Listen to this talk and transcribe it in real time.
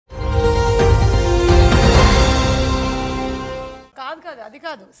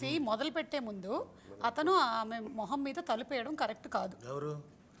కాదు మొదలు పెట్టే ముందు అతను ఆమె మొహం మీద తలుపేయడం కరెక్ట్ కాదు. ఎవరు?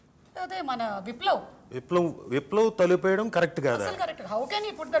 అదే మన విప్లవ్ తలుపేయడం కరెక్ట్ కాదా? అసలు correct. How can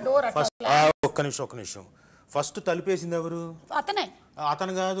he put the door at? ఒక్క నిమిషం. ఫస్ట్ తలుపేసింది ఎవరు? అతనే.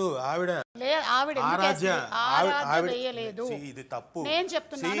 అతను కాదు, ఆవిడ. ఇది తప్పు. నేను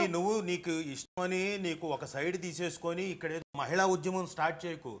చెప్తున్నాను, నువ్వు నీకు ఇష్టమని నీకు ఒక సైడ్ తీసేసుకొని ఇక్కడ మహిళా ఉద్యమం స్టార్ట్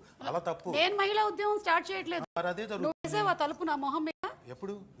చేయకు, అలా తప్పు. నేను మహిళా ఉద్యమం స్టార్ట్ చేయట్లేదు. తలుపు నా మొహం మీద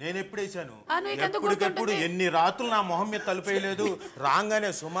ఎప్పుడు? నేను ఎప్పుడు వేసాను? ఎప్పటికెప్పుడు ఎన్ని రాత్రులు నా మొహం మీద తలుపేయలేదు.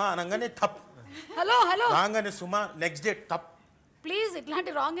 రాగానే సుమా అనగానే టప్, హలో రాగానే సుమా, నెక్స్ట్ డే టప్. ప్లీజ్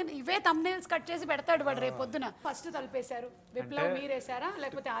ఇట్లాంటి రాంగ్ ఇవే థంబ్నెయిల్స్ కట్ చేసి పెడతాడు వాడు రేపు పొద్దున. ఫస్ట్ తలిపేశారు. విప్లవ్ మీరేసారా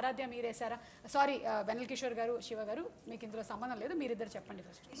లేకపోతే ఆరాధ్య మీరేసారా? సారీ, వెన్నెల కిషోర్ గారు, శివ గారు, మీకు ఇందులో సంబంధం లేదు, మీరిద్దరు చెప్పండి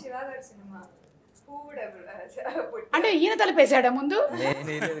ఫస్ట్. శివ గారు సినిమా అంటే ఈయన తలిపేశాడా ముందు?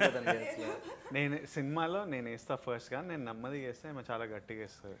 నేను సినిమాలో నేను వేస్తా ఫస్ట్ గా, నేను నెమ్మది వేస్తే ఆమె చాలా గట్టిగా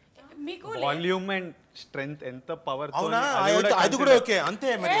వేస్తుంది. మీకు వాల్యూమ్ అండ్ స్ట్రెంగ్త్ ఎంత పవర్. అది కూడా ఓకే, అంతే.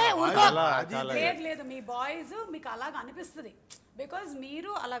 లేదు, మీ బాయ్స్ మీకు అలాగ అనిపిస్తుంది బికాజ్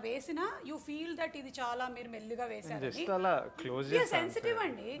మీరు అలా వేసినా యూ ఫీల్ దట్ ఇది చాలా మీరు మెల్లిగా వేసారు. జస్ట్ అలా క్లోజ్ సెన్సిటివ్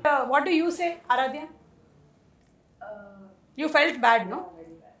అండి. What do you say Aaradhya? You felt bad no?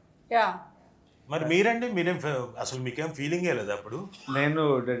 Yeah. మరి మీరండి, మీరేం అసలు మీకేం ఫీలింగ్ లేదు అప్పుడు?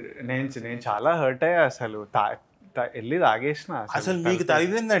 నేను చాలా హర్ట్ అయ్యా. అసలు వెళ్ళి తాగేసిన. అసలు మీకు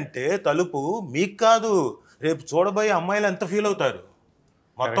తగిలిందంటే తలుపు మీకు కాదు, రేపు చూడబోయే అమ్మాయిలు ఎంత ఫీల్ అవుతారు,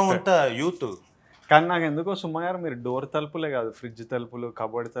 మొత్తం అంతా యూత్. కానీ నాకు ఎందుకో సుమ గారు మీరు డోర్ తలుపులే కాదు, ఫ్రిడ్జ్ తలుపులు,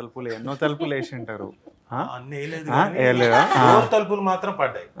 కబోర్డ్ తలుపులు, ఎన్నో తలుపులు వేసి ఉంటారు. డోర్ తలుపులు మాత్రం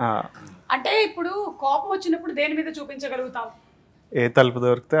పడ్డాయి. అంటే ఇప్పుడు కోపం వచ్చినప్పుడు దేని మీద చూపించగలుగుతాం? ఏ తలుపు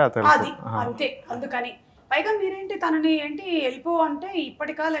దొరికితే ఆ తలుపు, అంతే. అందుకని పైగా మీరేంటి తనని ఏంటి వెళ్ళిపో అంటే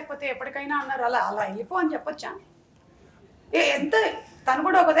ఇప్పటికా లేకపోతే ఎప్పటికైనా అన్నారు, అలా వెళ్ళిపో అని చెప్పొచ్చా? ఎంత తను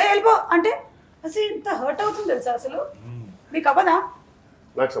కూడా ఒకదే వెళ్ళిపో అంటే అసలు ఎంత హర్ట్ అవుతుంది తెలుసా అసలు. మీకు అవ్వదా?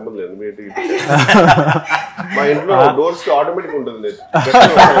 నాకు సంబంధం లేదు. మా ఇంట్లో డోర్స్ ఆటోమేటిక్ ఉంటుంది.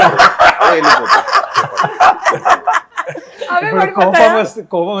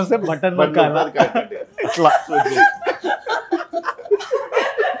 కోపం వస్తే బటన్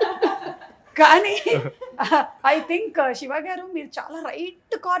కానీ ఐ థింక్ శివ గారు మీరు చాలా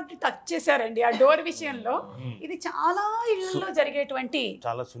రైట్ కార్డ్ టచ్ చేశారండి ఆ డోర్ విషయంలో. ఇది చాలా ఇళ్లలో జరిగేటువంటి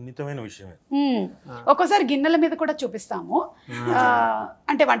చాలా సున్నితమైన విషయమే. ఒక్కోసారి గిన్నెల మీద కూడా చూపిస్తాము,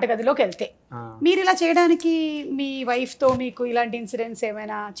 అంటే వంటగదిలోకి వెళ్తే. మీరు ఇలా చేయడానికి మీ వైఫ్ తో మీకు ఇలాంటి ఇన్సిడెంట్స్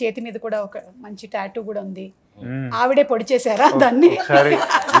ఏమైనా? చేతి మీద కూడా ఒక మంచి టాటూ కూడా ఉంది, ఆవిడే పొడి చేశారా దాన్ని?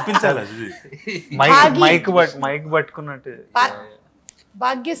 మైక్ పట్టుకున్నట్టు.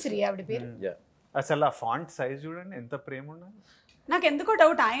 భాగ్యశ్రీ ఆవిడ పేరు. అసలు ఆ ఫాంట్ సైజ్ చూడండి, ఎంత ప్రేమ ఉన్నది. నాకు ఎందుకో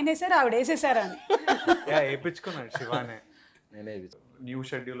డౌట్, ఆయన వేసారా ఆవిడ వేసేసారా అని. వేయించుకున్నాడు శివానే. న్యూ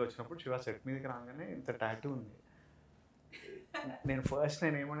షెడ్యూల్ వచ్చినప్పుడు శివ సెట్ మీదకి రాగానే ఇంత టాటూ ఉంది. నేను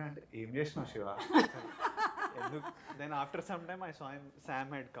ఏమన్నా అంటే ఏం చేసినావు శివ? ఎందుకు? Then after some time I saw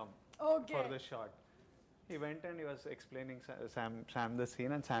Sam head come for the shot. He went and he was explaining Sam the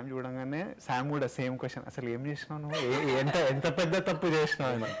scene, and Sam చూడంగానే Sam కూడా సేమ్ క్వశ్చన్, అసలు ఏం చేసినావు నువ్వు, ఎంత పెద్ద తప్పు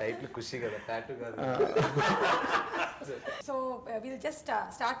చేసినావు అని. టైటిల్ ఖుషి కదా, టాటూ కాదు. So will just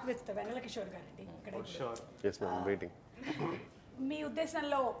start with వెన్నెల కిషోర్ గారండి. ఇక్కడ sure. yes ma'am, I'm waiting. మీ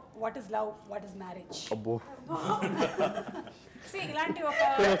ఉద్దేశంలో what is love, what is marriage? అబ్బో, ఇలాంటి ఒక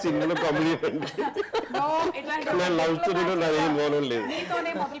చిన్న కామెడీ నో, ఇట్లాంటి లవ్ స్టోరీలో నాదేం ఇన్వాల్వ్ లేదు.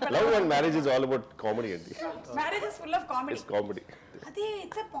 Love and marriage is all about comedy అండి. Marriage is full of comedy. It's comedy. అది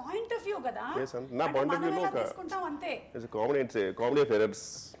it's a point of view కదా. yes నా పాయింట్ ఆఫ్ వ్యూ లో తీసుకుంటాం అంతే. It's comedy. It's comedy of errors.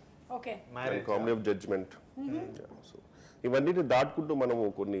 Okay, marriage comedy of judgement. So ఇవన్నీ దాటుకుంటూ మనము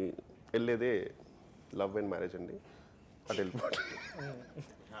కొన్ని వెళ్ళేదే లవ్ అండ్ మ్యారేజ్ అండి. అది వెళ్ళిపోతుంది.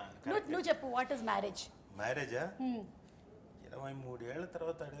 నువ్వు చెప్పు, వాట్ ఇస్ మ్యారేజ్? మ్యారేజా 23 ఏళ్ల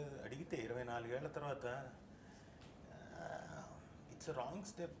తర్వాత అడిగితే 24 ఏళ్ల తర్వాత ఇట్స్ రాంగ్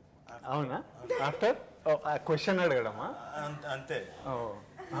స్టెప్. అవునా? After question అడగడమా? అంతే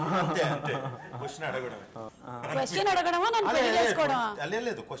అంతే అంతే. క్వశ్చన్ అడగడమే. క్వశ్చన్ అడగడమా, నన్ను పెళ్లి చేసుకోవడమా?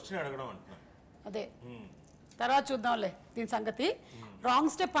 లేదు, క్వశ్చన్ అడగడం అంటున్నా. అదే తర్వాత చూద్దాంలే దీని సంగతి.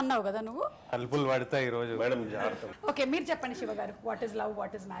 రాంగ్ స్టెప్ అన్నావు కదా నువ్వు. తలుపులు పడతాయి ఈ రోజు మేడం, జాగ్రత్త. ఓకే, మీరు చెప్పండి శివ గారు, what is love,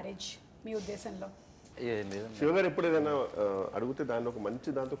 what is marriage మీ ఉద్దేశంలో? శివ గారు ఎప్పుడు ఏదైనా అడిగితే దాన్ని ఒక మంచి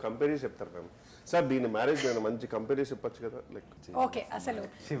దాంతో కంపేర్ చేసి చెప్తారు మ్యామ్. సార్ దీని మ్యారేజ్ నేను మంచి కంపేర్ చేసి చెప్పచ్చు కదా. లైక్ ఓకే, అసలు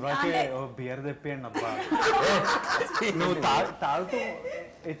శివకి బియర్ తెప్పియండి అబ్బా. నువ్వు తాగుతూ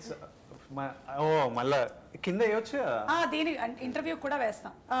ఇట్స్ మళ్ళా కింద వేయొచ్చు. దీని ఇంటర్వ్యూ కూడా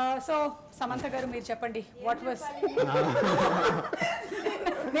వేస్తాం. సో సమంత గారు మీరు చెప్పండి, వాట్ వాస్?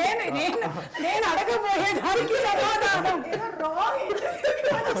 నేను నేను అడగబోయేదానికి సమాధానం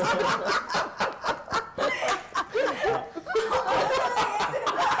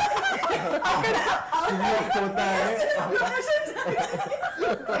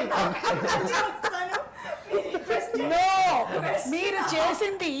మీరు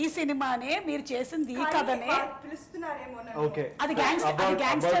చేసింది ఈ సినిమానే, మీరు చేసింది ఈ కథనే. ఓకే, అది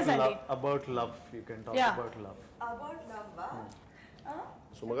గ్యాంగ్స్టర్స్ అండి. About love you can talk about love.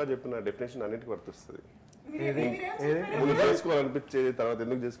 సుమగా చెప్పిన డెఫినేషన్ అన్నిటికీ వర్తిస్తుంది. ముందు చేసుకోవాలనిపించేది, తర్వాత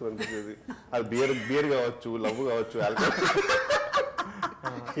ఎందుకు చేసుకోవాలనిపించేది, అది బియర్ కావచ్చు, లవ్ కావచ్చు, ఆల్కహాల్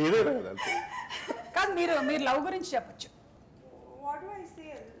ఏదైనా కదా. కాదు, మీరు లవ్ గురించి చెప్పొచ్చు. What do I say?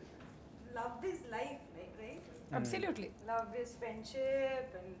 Love is life, right? Absolutely. Love is friendship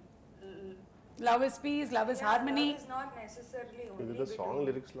and love is peace, love is harmony. Love is not necessarily only ఇది సాంగ్ between.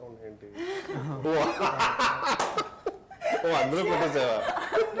 లిరిక్స్ లో ఉన్నాయండి. ఓ అందరూ కొట్టేసావా?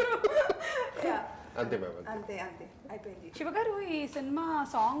 Yeah. అంతే మ్యామ్. అంతే అయిపోయింది. శివగారు, ఈ సినిమా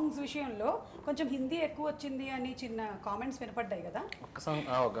సాంగ్స్ విషయంలో కొంచెం హిందీ ఎక్కువ వచ్చింది అని చిన్న కామెంట్స్ వినపడ్డాయి కదా. ఒక సాంగ్,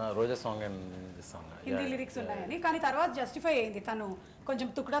 ఒక రోజా సాంగ్ హిందీ లిరిక్స్ ఉన్నాయని, కానీ తర్వాత జస్టిఫై అయింది. తను కొంచెం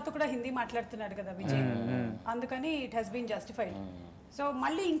తుకడా హిందీ మాట్లాడుతున్నాడు కదా విజయ్, అందుకని it has been justified. So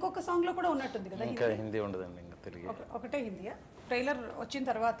మళ్ళీ ఇంకొక సాంగ్ లో కూడా ఉన్నట్టుంది కదా ఇంకా హిందీ ఉండదండి, ఇంకా తెలుగు ఒకటే హిందీయా? ట్రైలర్ వచ్చిన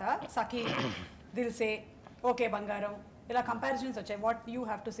తర్వాత సఖీ, దిల్సే, ఓకే బంగారం, ఇలా కంపారిజన్స్ వచ్చాయి. What you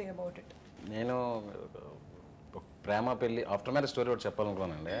have to say about it? నేను ప్రేమ పెళ్లి ఆఫ్టర్ మ్యారేజ్ స్టోరీ ఒకటి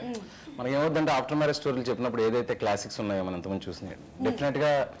చెప్పాలనుకున్నానండి. మనకి ఏమవుతుందంటే ఆఫ్టర్ మ్యారేజ్ స్టోరీలు చెప్పినప్పుడు ఏదైతే క్లాసిక్స్ ఉన్నాయో మనం ఎంతమంది చూసినాయి,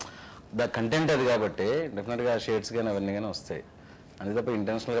 డెఫినెట్గా ద కంటెంట్ అది కాబట్టి డెఫినెట్గా షేడ్స్ కానీ అవన్నీ కానీ వస్తాయి. అంతే తప్ప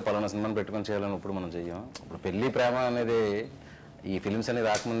ఇంటెన్షనల్గా పలానా సినిమాని పెట్టుకొని చేయాలని ఇప్పుడు మనం చెయ్యం. ఇప్పుడు పెళ్లి ప్రేమ అనేది ఈ ఫిలిమ్స్ అనేది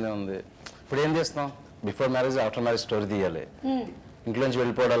రాకముందే ఉంది. ఇప్పుడు ఏం చేస్తాం, before marriage after marriage story తీయాలి, ఇంట్లోంచి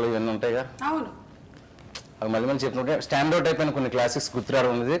వెళ్ళిపోవడాలు ఇవన్నీ ఉంటాయిగా. అవును, అది మళ్ళీ చెప్పినట్టు స్టాండ్ అవుట్ అయిపోయిన కొన్ని క్లాసిక్స్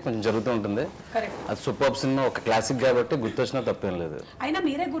గుర్తురావడం అనేది కొంచెం జరుగుతూ ఉంటుంది. అది సూపర్ సినిమా ఒక క్లాసిక్ కాబట్టి గుర్తొచ్చినా తప్పేం లేదు. అయినా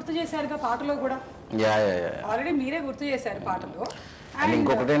మీరే గుర్తు చేశారుగా పాటలో కూడా. ఆల్రెడీ మీరే గుర్తు చేశారు పాటలో. అండ్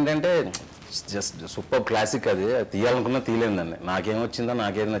ఇంకొకటి ఏంటంటే జస్ట్ సూపర్ క్లాసిక్, అది తీయాలనుకున్నా తీయలేదండి. నాకేమొచ్చిందో,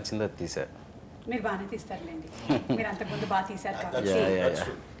 నాకేది నచ్చిందో అది తీశారు. మీరు బాగానే తీస్తారులేండి, మీరు అంతకుముందు బాగా తీశారు కాబట్టి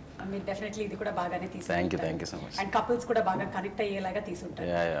మీరు డెఫినెట్లీ ఇది కూడా బాగానే తీసారు. Thank you so much. And couples కూడా బాగా కనెక్ట్ అయ్యేలాగా తీసుంటారు.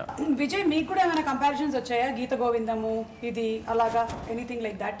 విజయ్, మీకు కూడా ఏమైనా కంపారిజన్స్ వచ్చాయా? గీత గోవిందము ఇది అలాగా, ఎనీథింగ్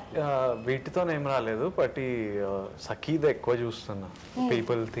లైక్ దట్? వీటితో ఏం రాలేదు, బట్ ఈ సఖీది ఎక్కువ చూస్తున్నా.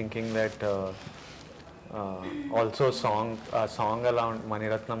 People thinking that also song అలా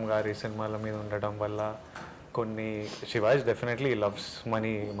మణిరత్నం గారి సినిమాల మీద ఉండడం వల్ల కొన్ని Shiva's definitely loves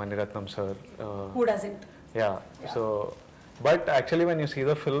Mani Ratnam sir. Who doesn't? Yeah, so but actually when you see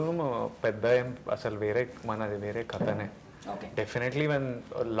the film పెద్ద ఏం అసలు మనది వేరే కథనే. డెఫినెట్లీ వెన్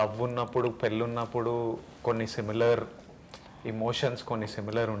లవ్ ఉన్నప్పుడు, పెళ్ళి ఉన్నప్పుడు కొన్ని సిమిలర్ ఇమోషన్స్ కొన్ని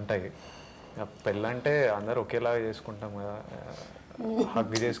సిమిలర్ ఉంటాయి. పెళ్ళంటే అందరు ఒకేలాగా చేసుకుంటాం కదా,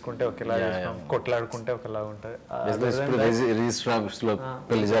 హగ్ చేసుకుంటే ఒకేలా చేస్తాం, కొట్లాడుకుంటే ఒకలాగా ఉంటుంది.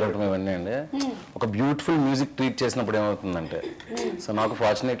 పెళ్లి జరగడం ఇవన్నీ అండి. ఒక బ్యూటిఫుల్ మ్యూజిక్ ట్రీట్ చేసినప్పుడు ఏమవుతుందంటే, సో నాకు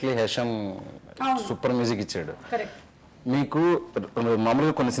ఫార్చునేట్లీ హేషం సూపర్ మ్యూజిక్ ఇచ్చాడు. మీకు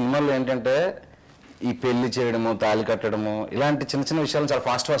మామూలుగా కొన్ని సినిమాల్లో ఏంటంటే ఈ పెళ్లి చేయడము, తాళి కట్టడము, ఇలాంటి చిన్న చిన్న విషయాలు చాలా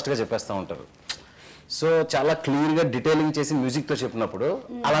ఫాస్ట్గా చెప్పేస్తూ ఉంటారు. సో చాలా క్లియర్గా డీటెయిలింగ్ చేసి మ్యూజిక్తో చెప్పినప్పుడు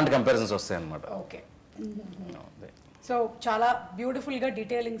అలాంటి కంపారిజన్స్ వస్తాయి అన్నమాట. ఓకే, సో చాలా బ్యూటిఫుల్ గా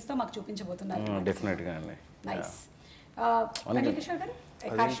డీటెయిలింగ్స్ తో మాకు చూపించబోతున్నారు. డెఫినెట్గా అండి. నైస్.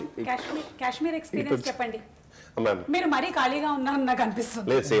 కాశ్మీర్ ఎక్స్పీరియన్స్ చెప్పండి. మీరు మరీ ఖాళీగా ఉన్నారని నాకు అనిపిస్తుంది.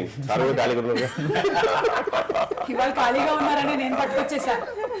 ఇవాళ ఖాళీగా ఉన్నారని నేను పట్టుకొచ్చేసాను.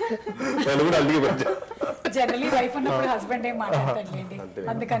 జనరలీ వైఫ్ ఉన్నప్పుడు హస్బెండ్ ఏం మాట్లాడతాడులేండి,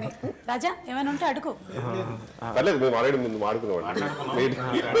 అందుకని. రాజా, ఏమైనా ఉంటే అడుగు.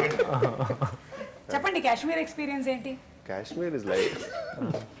 చెప్పండి, కాశ్మీర్ ఎక్స్పీరియన్స్ ఏంటి? కాశ్మీర్ ఇస్ లైక్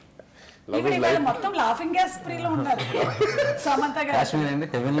మొత్తం లాఫింగ్ గ్యాస్ ఫ్రీలో ఉన్నారు సమంత గారు.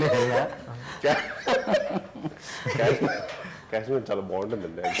 కాశ్మీర్ చాలా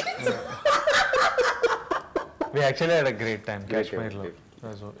బాగుంటుందండి. We actually had a great time Kashmir lo.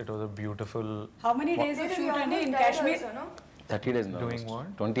 It was a beautiful. How many days of shoot and in Kashmir? 30 days. Doing what?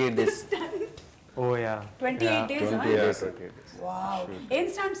 28 days. Oh yeah. 28 days. 28 days. Wow. Aim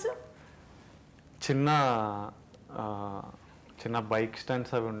stunts? చిన్న bike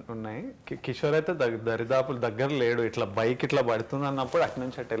stunts అవి ఉన్నాయి. కిషోర్ అయితే దరిదాపులు దగ్గర లేడు, ఇట్లా bike ఇట్లా పడుతుంది అన్నప్పుడు అటు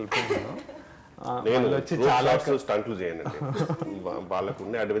నుంచి అటు వెళ్ళిపోయాను. వచ్చి చాలా స్టంట్లు చేయనండి, వాళ్ళకు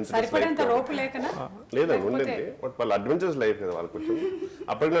అడ్వెంచరస్ లేదండి ఉండండి, బట్ వాళ్ళ అడ్వెంచరస్ లైఫ్ కదా వాళ్ళకి కొంచెం.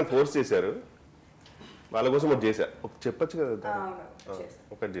 అప్పటికి నన్ను ఫోర్స్ చేశారు, వాళ్ళ కోసం ఒకటి చేశారు. చెప్పచ్చు కదా,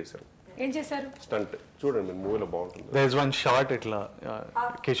 ఒకటి చేశారు. ఏం చేశారు? స్టంట్ చూడండి మీరు మూవీలో బాగుంటుంది. దేర్ ఇస్ వన్ షాట్ ఇట్లా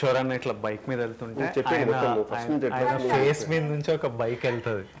కిషోర్ అన్న ఇట్లా బైక్ మీద వెళ్తుంటే ఆయన ఫేస్ మీద నుంచి ఒక బైక్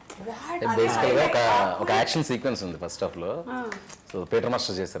వెళ్తుంది. బేసికల్ గా ఒక యాక్షన్ సీక్వెన్స్ ఉంది ఫస్ట్ హాఫ్ లో. సో పీటర్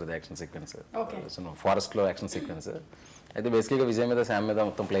మాస్టర్ చేశారు అది యాక్షన్ సీక్వెన్స్, ఫారెస్ట్ లో యాక్షన్ సీక్వెన్స్. అయితే బేసికల్ గా విజయ్ మీద శామ్ మీద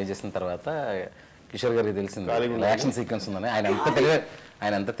మొత్తం ప్లే చేసిన తర్వాత కిషోర్ గారికి తెలిసింది యాక్షన్ సీక్వెన్స్ ఉందని.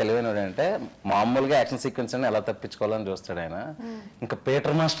 ఆయన ఎంత తెలివైనడు అంటే మామూలుగా యాక్షన్ సీక్వెన్స్ అని ఎలా తప్పించుకోవాలని చూస్తాడు ఆయన. ఇంకా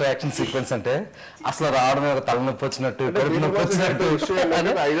పీటర్ మాస్టర్ యాక్షన్ సీక్వెన్స్ అంటే అసలు రావడం ఒక తలనొప్పి వచ్చినట్టు, కడుపు నొప్పి వచ్చినట్టు.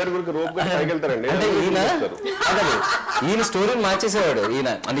 అంటే ఈయన స్టోరీని మార్చేసేవాడు ఈయన.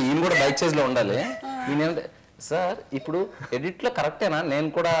 అంటే ఈయన కూడా బైక్ చేజ్ లో ఉండాలి. ఈయన సార్ ఇప్పుడు ఎడిట్ లో కరెక్టేనా నేను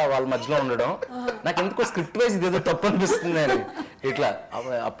కూడా వాళ్ళ మధ్యలో ఉండడం, నాకు ఎందుకో స్క్రిప్ట్ వైజ్ ఇదేదో తప్పు అనిపిస్తుంది అని ఇట్లా.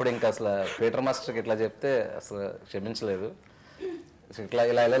 అప్పుడు ఇంకా అసలు పీటర్ మాస్టర్కి ఇట్లా చెప్తే అసలు క్షమించలేదు. ఇట్లా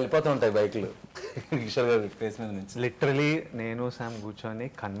ఇలా ఇలా వెళ్ళిపోతూ ఉంటాయి బైక్లు కిషోర్ గారి ఫేస్ మీద నుంచి. లిటరలీ నేను శామ్ కూర్చొని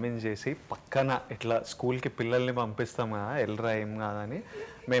కన్విన్స్ చేసి పక్కన ఇట్లా స్కూల్కి పిల్లల్ని పంపిస్తాం కదా వెళ్ళరా ఏం కాదని,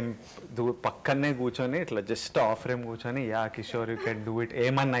 మేము పక్కనే కూర్చొని ఇట్లా జస్ట్ ఆఫ్ ఫ్రేమ్ కూర్చొని yeah Kishore you can do it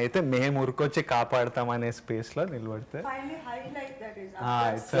ఏమన్నా అయితే మేము ఉరికొచ్చి కాపాడతామనే స్పేస్ లో నిలబడితే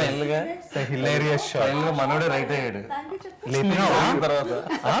హిలేరియస్ షాట్. మనోడే రైట్ అయ్యాడు తర్వాత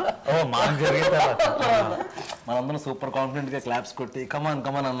మాకు జరిగిన తర్వాత మనందరం సూపర్ కాన్ఫిడెంట్ గా క్లాప్స్ కొట్టి కమాన్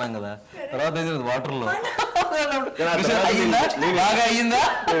కమాన్ అన్నాం కదా. తర్వాత వాటర్ లో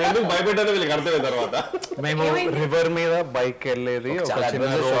భయపెట్టాలో వీళ్ళకి అర్థమైన తర్వాత మేము రివర్ మీద బైక్ వెళ్ళేది ఒక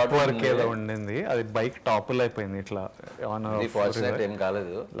చిన్న రోప్ వర్క్ ఏదో ఉండింది, అది బైక్ టాపుల్ అయిపోయింది ఇట్లా. ఏం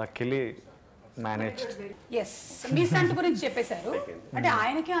కాలేదు, లక్కీలీ మేనేజ్. ఎస్, మీ స్టంట్ గురించి చెప్పేశారు. అంటే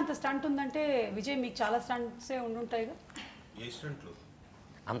ఆయనకే అంత స్టంట్ ఉందంటే విజయ్ మీకు చాలా స్టంట్సే ఉండుంటాయి.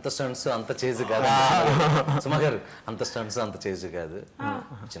 అంత స్టంట్స్ అంత చేజ్ కాదు సుమా గారు, అంత స్టంట్స్ అంత చేజ్ కాదు,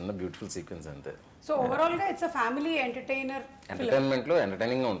 చిన్న బ్యూటిఫుల్ సీక్వెన్స్ అంతే. సో ఓవరాల్ గా ఇట్స్ ఫ్యామిలీ ఎంటర్టైన్మెంట్ లో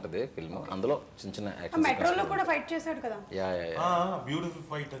ఎంటర్టైనింగ్ గా ఉంటది ఫిల్మ్. అందులో చిన్న చిన్న యాక్షన్. మెట్రోలో కూడా ఫైట్ చేశాడు కదా. యా బ్యూటిఫుల్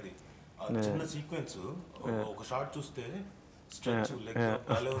ఫైట్ అది. చిన్న సీక్వెన్స్ ఒక షాట్ చూస్తే స్ట్రెచ్ లెగ్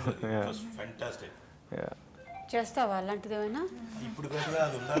ఫెంటాస్టిక్. చేస్తావా అలాంటిది ఏమైనా? ఇప్పుడు కదా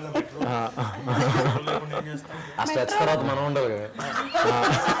అది ఉండాలి మెట్రో. ఆ స్ట్రెచ్ తర్వాత మనం ఉండవు కదా.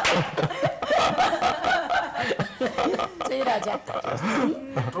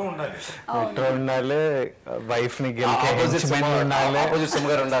 మెట్రో ఉండాలి, వైఫ్ ని ఆపోజిట్ సుమారు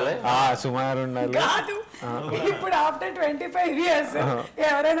ఉండాలి, సుమారు ఉండాలి. ఇప్పుడు ఆఫ్టర్ 25 years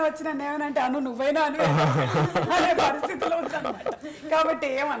ఎవరైనా వచ్చి నన్ను ఏమనంటే అను నువ్వైనా అని అనే పరిస్థితిలో ఉందన్నమాట. కాబట్టి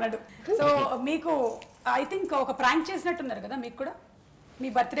ఏమన్నాడు. సో మీకు ఐ థింక్ ఒక ప్రాంక్ చేసినట్టున్నారు కదా మీకు కూడా, మీ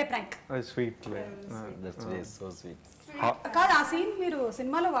బర్త్డే ప్రాంక్. స్వీట్ కాదు, ఆ సీన్ మీరు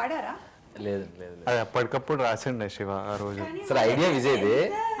సినిమాలో వాడారా? లేదు లేదు, అది అప్పటికప్పుడు రాసిండే శివ ఆ రోజు. సరే ఐడియా విజయ్ది.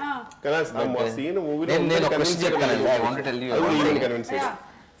 నేను ఒక క్వశ్చన్ చెప్తానండి. I want to tell you,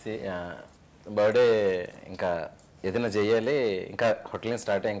 birthday ఇంకా ఏదైనా చేయాలి, ఇంకా హోటల్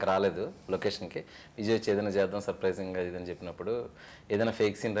స్టార్ట్ అయ్యి ఇంకా రాలేదు లొకేషన్కి. విజయ్ వచ్చి ఏదైనా చేద్దాం సర్ప్రైజింగ్గా ఇదని చెప్పినప్పుడు ఏదైనా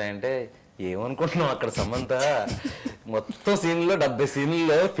ఫేక్ సీన్ రాయంటే ఏమనుకుంటున్నాం అక్కడ సమంత మొత్తం సీన్లో 70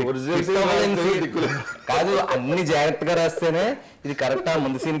 సీన్లో కాదు అన్ని జాగ్రత్తగా రాస్తేనే ఇది కరెక్టా,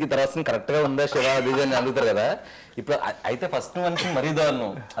 ముందు సీన్కి తర్వాత సీన్ కరెక్ట్గా ఉందా శివ అది అని అడుగుతారు కదా. ఇప్పుడు అయితే ఫస్ట్ మనిషి మరీ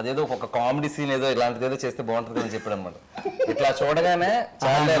దారుణం, అదేదో ఒక కామెడీ సీన్ ఏదో ఇలాంటిది ఏదో చేస్తే బాగుంటుంది అని చెప్పాడు అనమాట. ఇట్లా చూడగానే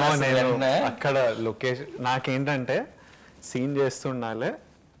అక్కడ లొకేషన్ నాకేంటంటే సీన్ చేస్తుండాలి,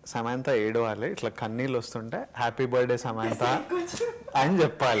 సమంత ఏడవాలి, ఇట్లా కన్నీళ్ళు వస్తుంటే హ్యాపీ బర్త్డే సమంత అని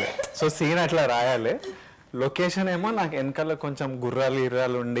చెప్పాలి. సో సీన్ అట్లా రాయాలి. లొకేషన్ ఏమో నాకు వెనకాల కొంచెం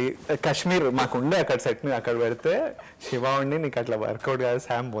గుర్రాలు ఉండి కాశ్మీర్ మాకు ఉండే అక్కడ సెట్ మీద అక్కడ పెడితే శివ ఉండి నీకు అట్లా వర్కౌట్ కాదు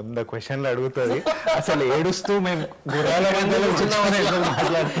శామ్ 100 questions అడుగుతుంది. అసలు ఏడుస్తూ మేము గుర్రాల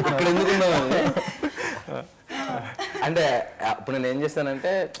అంటే ఇప్పుడు నేను ఏం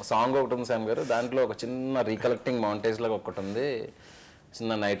చేస్తానంటే సాంగ్ ఒకటి ఉంది శామ్ గారు, దాంట్లో ఒక చిన్న రీకలెక్టింగ్ మౌంటేజ్ లాగా ఒకటి ఉంది,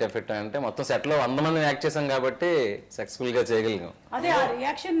 చిన్న నైట్ ఎఫెక్ట్. అంటే మొత్తం సెట్ లో 100 మంది యాక్ట్ చేసాం కాబట్టి సక్సెస్ఫుల్ గా చేయగలిగాం.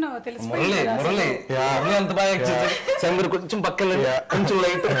 మురళి ఎంత బాగా యాక్ట్ చేశారు. శామ్ గారు కొంచెం పక్కన కొంచెం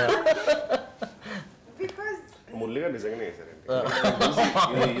లైట్. మురళిగా నిజంగానే చేశారండి.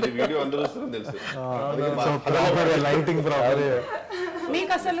 ఇది వీడియో అందరూ చూస్తారని తెలుసు. Lighting proper.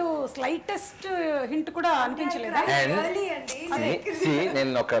 మీకు అసలు స్లైటెస్ట్ హింట్ కూడా అనిపించలేదా?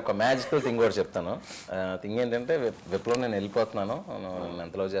 నేను ఒక మ్యాజికల్ థింగ్ కూడా చెప్తాను. థింగ్ ఏంటంటే వెబ్లో నేను వెళ్ళిపోతున్నాను, నేను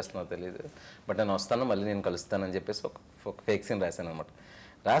ఎంత లవ్ చేస్తున్నానో తెలియదు, బట్ నేను వస్తాను మళ్ళీ నేను కలుస్తానని చెప్పేసి ఒక ఫేక్ సీన్ రాశాను అనమాట.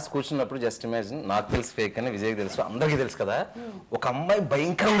 రాసి కూర్చున్నప్పుడు జస్ట్ ఇమాజిన్ నాకు తెలుసు ఫేక్ అని, విజయ్కి తెలుసు, అందరికీ తెలుసు కదా, ఒక అమ్మాయి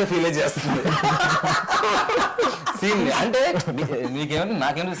భయంకరంగా ఫీల్ చేస్తుంది సీన్. అంటే నీకేమంటే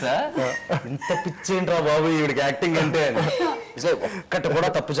నాకేం తెలుసా ఇంత పిచ్చి ఏంట్రా బాబు ఈవిడికి యాక్టింగ్ అంటే అని. ఒక్కటి కూడా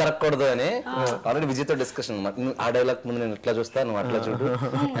తప్పు జరగకూడదు అని ఆల్రెడీ విజయ్తో డిస్కషన్. ఆ డైలాగ్ ముందు నేను ఇట్లా చూస్తా, నువ్వు అట్లా చూడు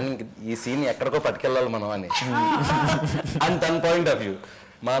అని, ఈ సీన్ ఎక్కడికో పట్టుకెళ్ళాలి మనం అని. అండ్ తన పాయింట్ ఆఫ్ వ్యూ,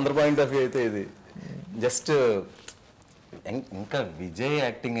 మా అందరి పాయింట్ ఆఫ్ వ్యూ అయితే ఇది జస్ట్. ఇంకా విజయ్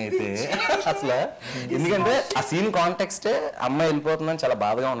యాక్టింగ్ అయితే అసలు, ఎందుకంటే ఆ సీన్ కాంటెక్స్టే అమ్మాయి వెళ్ళిపోతుందని చాలా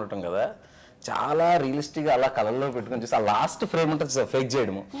బాధగా ఉండటం కదా, చాలా రియలిస్టిక్ గా అలా కళ్ళల్లో పెట్టుకొని చూసి ఆ లాస్ట్ ఫ్రేమ్ ఉంటుంది ఫేక్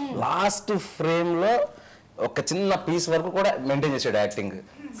చేయడము, లాస్ట్ ఫ్రేమ్ లో ఒక చిన్న పీస్ వరకు కూడా మెయింటైన్ చేసాడు యాక్టింగ్.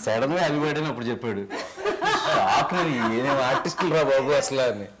 సడన్ గా హ్యాపీ బర్త్డే అప్పుడు చెప్పాడు, ఏం ఆర్టిస్టులు రా బాబు అసలు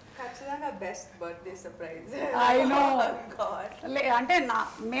అని. Best birthday surprise I know. అంటే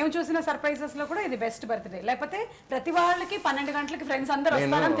మేము చూసిన సర్ప్రైజెస్ లో కూడా ఇది బెస్ట్ బర్త్డే. లేకపోతే ప్రతి వాళ్ళకి 12 గంటలకి ఫ్రెండ్స్ అందరూ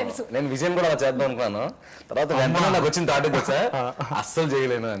వస్తారని తెలుసు. నేను విజయం కూడా చేద్దాం అనుకున్నాను, తర్వాత వెంటనే నాకు వచ్చిన థాట్ తెలుసా, అస్సలు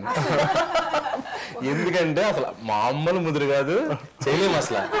చేయలేను అని. ఎందుకంటే అసలు మామూలు ముదురు కాదు, చేయలేము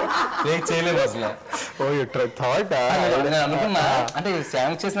అసలు, చేయలేము అసలు. నేను అనుకున్నా అంటే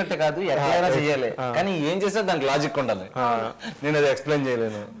శాంక్ చేసినట్టే కాదు, ఎట్లయినా చెయ్యాలి, కానీ ఏం చేసినా దానికి లాజిక్ ఉండాలి. నేను అది ఎక్స్ప్లెయిన్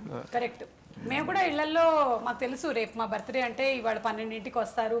చేయలేను. కరెక్ట్. మేము కూడా ఇళ్లలో మాకు తెలుసు రేపు మా బర్త్డే అంటే ఇవాళ 12ంటికి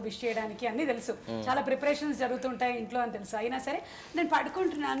వస్తారు విష్ చేయడానికి అన్ని తెలుసు, చాలా ప్రిపరేషన్స్ జరుగుతుంటాయి ఇంట్లో అని తెలుసు. అయినా సరే నేను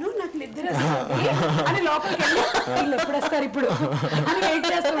పడుకుంటున్నాను, నాకు నిద్ర వస్తుంది అని లోపలికి వెళ్ళి వీళ్ళు ఎప్పుడు వస్తారు ఇప్పుడు అని వెయిట్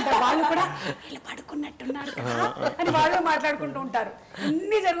చేస్తూ ఉంటారు. వాళ్ళు కూడా వీళ్ళు పడుకున్నట్టున్నారు కదా అని వాళ్ళు మాట్లాడుకుంటూ ఉంటారు.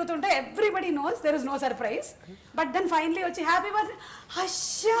 అన్ని జరుగుతుంటాయి. Everybody knows there is no surprise. But then finally వచ్చి హ్యాపీ బర్త్డే,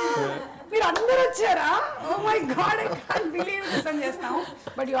 అచ్చా మీరు అందరూ వచ్చారా, oh my God I can't believe this అని చేస్తాము.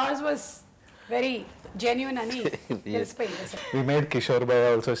 But yours was very genuine ani తెలిసిపోయింది. We made Kishore Bhai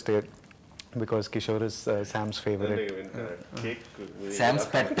also stay because Kishore is Sam's favorite. Sam's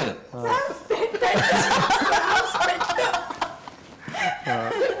pet.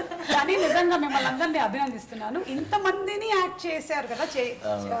 కానీ నిజంగా మిమ్మల్ని అందరినీ అభినందిస్తున్నాను. ఇంతమందిని యాక్ట్ చేశారు కదా,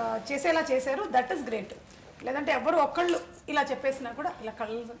 చేసేలా చేశారు, దట్ ఈస్ గ్రేట్. లేదంటే ఎవరు ఒక్కళ్ళు ఇలా చెప్పేసినా కూడా ఇలా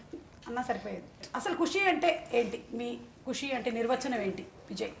కళ్ళు అన్నా సరిపోయేది. అసలు ఖుషి అంటే ఏంటి, మీ ఖుషి అంటే నిర్వచనం ఏంటి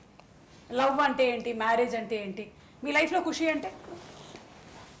విజయ్? లవ్ అంటే ఏంటి, మ్యారేజ్ అంటే ఏంటి, మీ లైఫ్ లో ఖుషి అంటే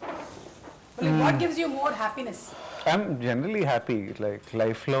what gives you more happiness? I'm generally happy, like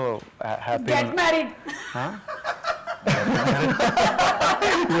life lo happy. Get married.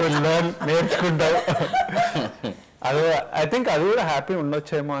 You learn, నేర్చుకుంటావు. అది ఐ థింక్ అది కూడా హ్యాపీ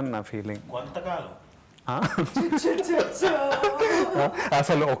ఉండొచ్చేమో అని నా ఫీలింగ్. కొంతకాలం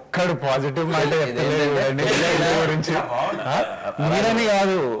అసలు ఒక్కడు పాజిటివ్ మాట గురించి మీరని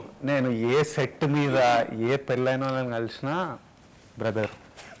కాదు, నేను ఏ సెట్ మీద ఏ పెళ్ళైన వాళ్ళని కలిసినా బ్రదర్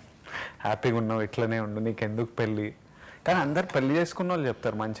హ్యాపీగా ఉన్నావు, ఇట్లనే ఉండు, నీకెందుకు పెళ్ళి. కానీ అందరు పెళ్లి చేసుకున్న వాళ్ళు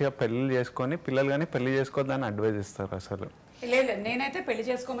చెప్తారు మంచిగా పెళ్లి చేసుకొని పిల్లలు కానీ పెళ్లి చేసుకోవద్దని అడ్వైజ్ ఇస్తారు. అసలు లేదు, నేనైతే పెళ్లి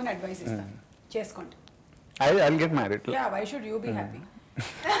చేసుకోమని అడ్వైస్ ఇస్తాను, చేసుకోండి. I'll get married. Yeah, why should you be happy?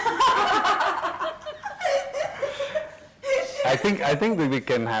 I think we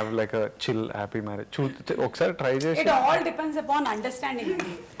can have like a chill happy marriage. ఒకసారి ట్రై చేసి It all depends upon understanding.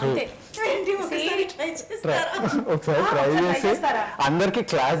 అంతే. ఒకసారి ట్రై చేసి అందరికి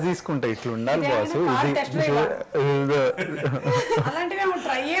క్లాస్ తీసుకుంటా ఇట్లా ఉండాలి బాస్, అలాంటివి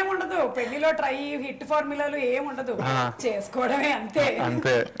ట్రై ఏముండదు. పెళ్లిలో ట్రై హిట్ ఫార్ములాలు ఏముండదు, చేసుకోవడమే అంతే.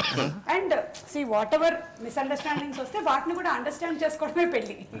 అంతే. And see what ever misunderstandings వస్తే వాటిని కూడా అండర్స్టాండ్ చేసుకోవడమే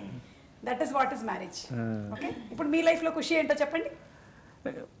పెళ్లి. That is what is marriage. Okay, ఇప్పుడు మీ లైఫ్ లో ఖుషి ఏంటో చెప్పండి.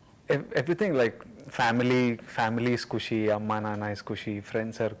 ఎవ్రీథింగ్ లైక్ ఫ్యామిలీ ఇస్ ఖుషి, అమ్మా నాన్న ఇస్ ఖుషి,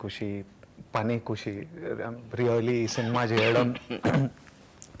 ఫ్రెండ్స్ ఆర్ ఖుషి, పని ఖుషి. రియల్లీ సినిమా చేయడం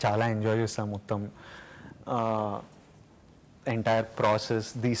చాలా ఎంజాయ్ చేస్తాం మొత్తం. ఎంటైర్ ప్రాసెస్,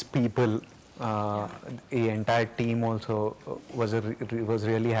 దీస్ పీపుల్, ఈ entire team also was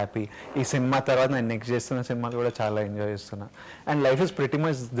really happy. ఈ సినిమా తర్వాత నేను నెక్స్ట్ చేస్తున్న సినిమాలు కూడా చాలా ఎంజాయ్ చేస్తున్నా. And life is pretty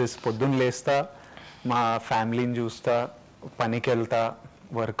much this. పొద్దున్న లేస్తా, మా ఫ్యామిలీని చూస్తా, పనికి వెళ్తా,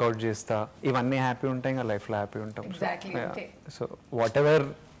 వర్కౌట్ చేస్తా, ఇవన్నీ హ్యాపీ ఉంటాయి, ఇంకా లైఫ్లో హ్యాపీ ఉంటాం. So what ever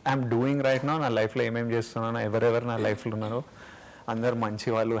I'm doing right now, నా లైఫ్లో ఏమేమి చేస్తున్నానో, ఎవరెవరు నా లైఫ్లో ఉన్నారో అందరు మంచి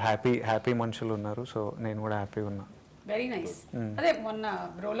వాళ్ళు, హ్యాపీ మనుషులు ఉన్నారు. సో నేను కూడా హ్యాపీగా ఉన్నా. Very nice. అదే మొన్న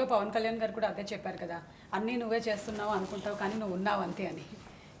బ్రోలో పవన్ కళ్యాణ్ గారు కూడా అదే చెప్పారు కదా, అన్నీ నువ్వే చేస్తున్నావు అనుకుంటావు కానీ నువ్వు ఉన్నావు అంతే అని.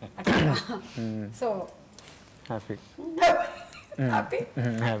 So happy.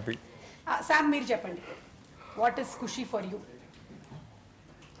 హ్యాపీ. శామ్ మీరు చెప్పండి, what is Kushi for you?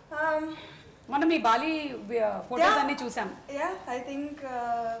 మనం ఈ బాలి ఫోటోస్ అన్ని చూసాం. I think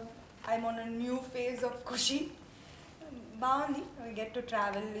I'm on a new phase of ఖుషి. బాగుంది, గెట్ టు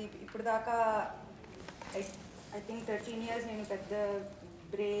ట్రావెల్. ఇప్పుడు దాకా ఐ థింక్ 13 years నేను పెద్ద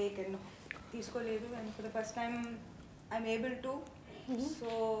బ్రేక్ అండ్ తీసుకోలేదు, and for the first time I'm able to. So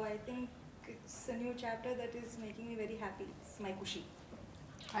I think it's a new chapter that is making me very happy. It's my Kushi.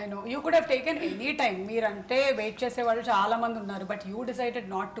 I know you could have taken any time. మీరంటే wait చేసే వాళ్ళు చాలా మంది ఉన్నారు, but you decided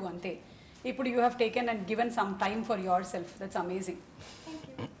not to. అంతే. ఇప్పుడు you have taken and given some time for your self. That's amazing.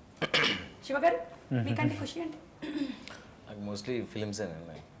 Shiva గారు మీకంటే ఖుషి అంటే? నాకు మోస్ట్లీ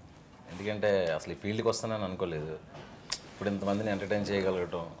ఫిలిమ్సేనండి. ఎందుకంటే అసలు ఈ ఫీల్డ్కి వస్తానని అనుకోలేదు. ఇప్పుడు ఇంతమందిని ఎంటర్టైన్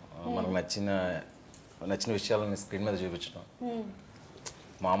చేయగలగటం, మనకు నచ్చిన విషయాలని స్క్రీన్ మీద చూపించడం.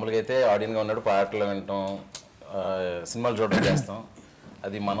 మామూలుగా అయితే ఆడియన్గా ఉన్నాడు పాటలు వినటం, సినిమాలు చూడడం చేస్తాం.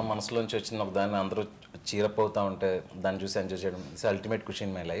 అది మనం మనసులోంచి వచ్చిన ఒక దాన్ని అందరూ చీరప్ అవుతూ ఉంటే దాన్ని చూసి ఎంజాయ్ చేయడం it's ultimate Kushi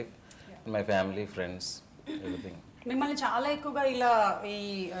in my life, in my family, friends, everything. మిమ్మల్ని చాలా ఎక్కువగా ఇలా ఈ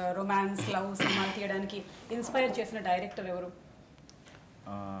రొమాన్స్ లవ్ సినిమాలు తీయడానికి ఇన్స్పైర్ చేసిన డైరెక్టర్ ఎవరు?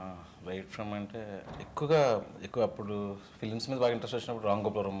 రైట్ ఫ్రమ్ అంటే ఎక్కువ అప్పుడు ఫిలిమ్స్ మీద బాగా ఇంట్రెస్ట్ వచ్చినప్పుడు రామ్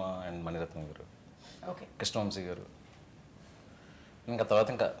గోపాల్ వర్మ అండ్ మణిరత్నం గారు, ఓకే, కృష్ణవంశీ గారు. ఇంకా తర్వాత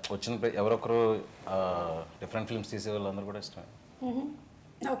ఇంకా వచ్చిన ఎవరొకరు డిఫరెంట్ ఫిల్మ్స్ తీసే వాళ్ళందరూ కూడా ఇష్టం.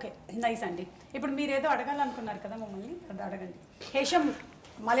 ఓకే, నైస్ అండి. ఇప్పుడు మీరేదో అడగాలనుకున్నారు కదా మమ్మల్ని, అది అడగండి. హేషం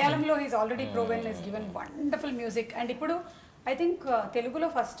మలయాళంలో is already proven, is given wonderful music. And ఇప్పుడు ఐ థింక్ తెలుగులో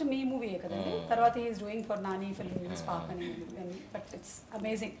ఫస్ట్ మీ మూవీయే కదండి, తర్వాత is doing for Nani film spark అని. But it's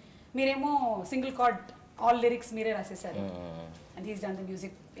amazing. మీరేమో సింగిల్ కార్డ్ ఆల్ లిరిక్స్ మీరే రాసేసారు and he's done the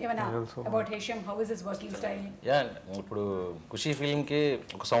music. ఏమైనా about Hesham, how is his working style? Yeah, ఇప్పుడు ఖుషి ఫిల్మ్కి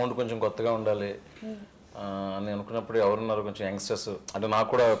ఒక సౌండ్ కొంచెం కొత్తగా ఉండాలి అని అనుకున్నప్పుడు ఎవరున్నారు కొంచెం యంగ్స్టర్స్, అంటే నాకు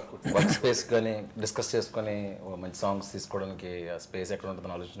కూడా వర్క్ స్పేస్ కానీ డిస్కస్ చేసుకొని మంచి సాంగ్స్ తీసుకోవడానికి ఆ స్పేస్ ఎక్కడ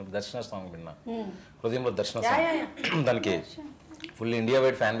ఉంటుందని ఆలోచించినప్పుడు దర్శన సాంగ్ విన్నా, హృదయంలో దర్శన సాంగ్. దానికి full India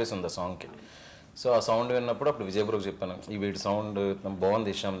wide fan base ఉంది ఆ సాంగ్కి. సో ఆ సౌండ్ విన్నప్పుడు అప్పుడు విజయపురకు చెప్పాను, ఈ వీటి సౌండ్ బాగుంది,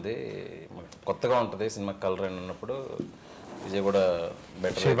 ఇషాంది కొత్తగా ఉంటుంది సినిమాకి కలర్ అని అన్నప్పుడు విజయ్ కూడా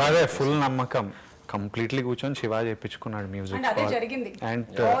బెటర్. శివాదే ఫుల్ నమ్మకం, కంప్లీట్లీ కూర్చొని శివ చేయించుకున్నాడు మ్యూజిక్.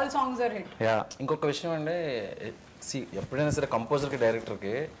 ఇంకొక విషయం అంటే ఎప్పుడైనా సరే కంపోజర్కి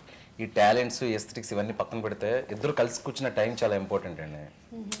డైరెక్టర్కి ఈ టాలెంట్స్ ఎస్థెటిక్స్ ఇవన్నీ పక్కన పెడితే ఇద్దరు కలిసి కూర్చున్న టైం చాలా ఇంపార్టెంట్ అండి.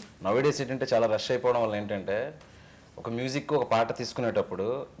 నవేడేస్ ఏంటంటే చాలా రష్ అయిపోవడం వల్ల ఏంటంటే ఒక మ్యూజిక్ ఒక పాట తీసుకునేటప్పుడు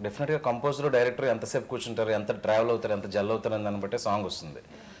డెఫినెట్గా కంపోజర్ డైరెక్టర్ ఎంతసేపు కూర్చుంటారు, ఎంత ట్రావెల్ అవుతారు, ఎంత జల్ అవుతారు అని దాన్ని బట్టే సాంగ్ వస్తుంది.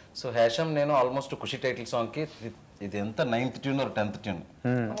 సో హేషం నేను ఆల్మోస్ట్ ఖుషి టైటిల్ సాంగ్కి ఇది ఎంత 9th tune are 10th tune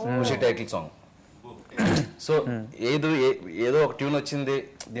Kushi title song. So ఏదో ఒక ట్యూన్ వచ్చింది,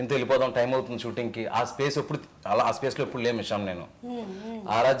 దీంతో వెళ్ళిపోదాం, టైం అవుతుంది షూటింగ్కి, ఆ స్పేస్ ఎప్పుడు అలా ఆ స్పేస్లో ఎప్పుడు లేము ఇషాం. నేను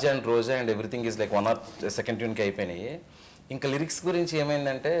ఆరాధ్య and Roja and everything is like 1 or 2 ట్యూన్కి అయిపోయినాయి. ఇంకా లిరిక్స్ గురించి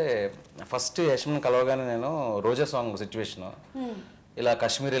ఏమైందంటే ఫస్ట్ యశ్మన్ కలవగానే నేను రోజా సాంగ్ సిచ్యువేషన్, ఇలా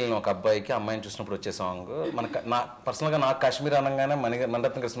కాశ్మీర్ వెళ్ళిన ఒక అబ్బాయికి అమ్మాయిని చూసినప్పుడు వచ్చే సాంగ్, నా పర్సనల్గా నాకు కాశ్మీర్ అనగానే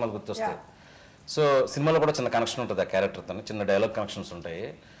మణిరత్న కృష్ణమాల్ గుర్తొస్తాయి. సో సినిమాలో కూడా చిన్న కనెక్షన్ ఉంటుంది ఆ క్యారెక్టర్తో, చిన్న డైలాగ్ కనెక్షన్స్ ఉంటాయి.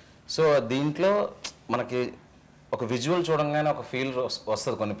 సో దీంట్లో మనకి ఒక విజువల్ చూడంగానే ఒక ఫీల్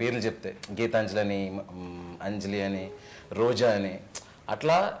వస్తుంది, కొన్ని పేర్లు చెప్తే గీతాంజలి అని, అంజలి అని, రోజా అని,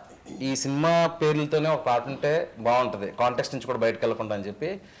 అట్లా ఈ సినిమా పేర్లతోనే ఒక పాట ఉంటే బాగుంటుంది, కాంటెక్స్ట్ నుంచి కూడా బయటకు వెళ్ళకుండా అని చెప్పి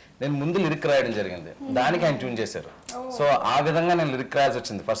నేను ముందు లిరిక్ రాయడం జరిగింది. దానికి ఆయన ట్యూన్ చేశారు. సో ఆ విధంగా నేను లిరిక్ రాయాల్సి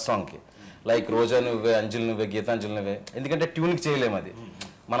వచ్చింది ఫస్ట్ సాంగ్కి, లైక్ రోజా నువ్వే, అంజలి నువ్వే, గీతాంజలి నువ్వే. ఎందుకంటే ట్యూన్కి చేయలేము అది,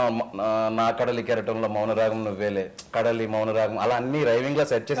 మనం నా కడలి కెరటంలో మౌనరాగం నువ్వేలే, కడలి మౌనరాగం అలా అన్ని రైవింగ్లో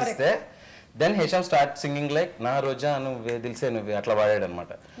set చేసిస్తే then Hesham start singing like నా రోజా నువ్వే, దిల్సే నువ్వే, అట్లా వాడాడు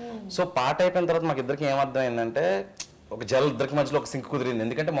అనమాట. సో పాట అయిపోయిన తర్వాత మాకు ఇద్దరికి ఏమర్థం అయిందంటే ఒక జల్ ఇద్దరికి మధ్యలో ఒక సింక్ కుదిరింది.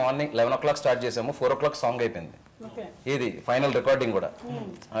 ఎందుకంటే మార్నింగ్ 11 o'clock స్టార్ట్ చేసాము, 4 o'clock సాంగ్ అయిపోయింది, ఇది ఫైనల్ రికార్డింగ్ కూడా.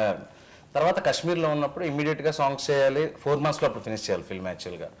 తర్వాత కాశ్మీర్లో ఉన్నప్పుడు ఇమీడియట్గా సాంగ్స్ చేయాలి, 4 monthsలో అప్పుడు ఫినిష్ చేయాలి ఫిల్మ్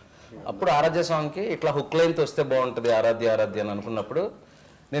యాక్చువల్గా. అప్పుడు ఆరాధ్య సాంగ్కి ఇట్లా హుక్ లైన్తో వస్తే బాగుంటుంది ఆరాధ్య ఆరాధ్య అని అనుకున్నప్పుడు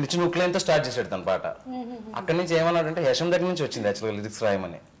నేను ఇచ్చిన హుక్ లైన్తో స్టార్ట్ చేసాడు తన పాట. అక్కడి నుంచి ఏమన్నాడంటే హేషం దగ్గర నుంచి వచ్చింది యాక్చువల్గా లిరిక్స్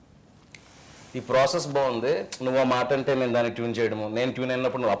రాయమని. ఈ ప్రాసెస్ బాగుంది, నువ్వు ఆ మాట అంటే నేను దాన్ని ట్యూన్ చేయడము, నేను ట్యూన్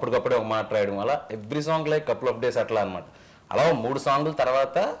అయినప్పుడు నువ్వు అప్పటికప్పుడే ఒక మాట రాయడం, అలా every song like couple of days అట్లా అనమాట. అలా 3 సాంగ్ల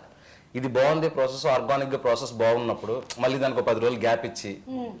తర్వాత ఇది బాగుంది ప్రాసెస్, ఆర్గానిక్గా ప్రాసెస్ బాగున్నప్పుడు మళ్ళీ దానికి ఒక 10 రోజులు గ్యాప్ ఇచ్చి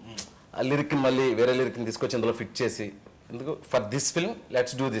ఆ లిరిక్ని మళ్ళీ వేరే లిరిక్ని తీసుకొచ్చి ఇందులో ఫిట్ చేసి, ఎందుకు for this film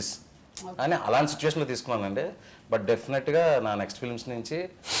let's do this అని అలాంటి సిచ్యువేషన్లో తీసుకున్నానండి. బట్ డెఫినెట్గా నా నెక్స్ట్ ఫిల్మ్స్ నుంచి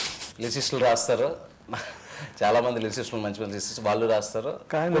లిరిసిస్టులు రాస్తారు, చాలా మంది లిరిసిస్టులు మంచి మంది లిరిసిస్టులు వాళ్ళు రాస్తారు.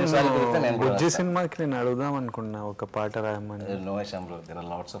 బుజ్జి సినిమాకి నేను అడుగుదాం అనుకున్నా ఒక పాట రాయమని. No శాంబ్రో, there are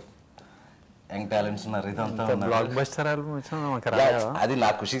lots of young talents ఉన్నారు, ఇదంతా బ్లాక్ బస్టర్ ఆల్బమ్ అది నా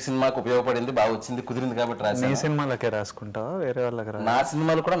ఖుషి సినిమాకి ఉపయోగపడింది, బాగా వచ్చింది, కుదిరింది కాబట్టి రాశాను. నీ సినిమాలకే రాసుకుంటావా వేరే వాళ్ళకి? నా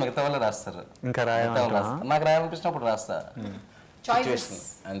సినిమాలు కూడా మిగతా వాళ్ళే రాస్తారు, ఇంకా నాకు రాయాలనిపించినప్పుడు రాస్తా,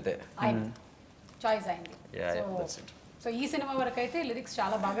 అంతే. చాయిస్ అయింది. సో ఈ సినిమా వరకు అయితే లిరిక్స్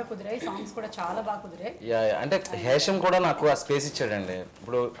చాలా బాగా కుదిరాయి, సాంగ్స్ కూడా చాలా బాగా కుదిరాయి. అంటే హేషం కూడా నాకు ఆ స్పేస్ ఇచ్చాడండి.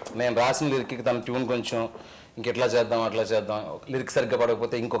 ఇప్పుడు నేను రాసిన లిరిక్కి తన ట్యూన్ కొంచెం ఇంకెట్లా చేద్దాం అట్లా చేద్దాం, లిరిక్ సరిగ్గా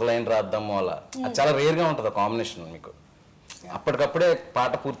పడకపోతే ఇంకొక లైన్ రాద్దాము, అలా అది చాలా రేర్గా ఉంటుంది ఆ కాంబినేషన్ మీకు. అప్పటికప్పుడే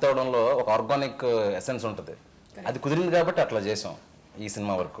పాట పూర్తి అవడంలో ఒక ఆర్గానిక్ ఎసెన్స్ ఉంటుంది, అది కుదిరింది కాబట్టి అట్లా చేసాం ఈ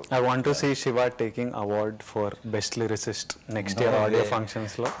సినిమా వరకు. I want to see Shiva taking award for best lyricist next year audio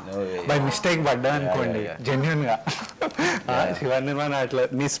functions లో. బై మిస్టేక్ పడ్డా అనుకోండి, జెన్యున్ గా శివ నిర్మాణ అట్లా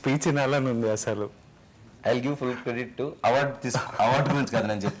నీ స్పీచ్ వినాలని ఉంది అసలు. I give full credit to award గురించి కాదు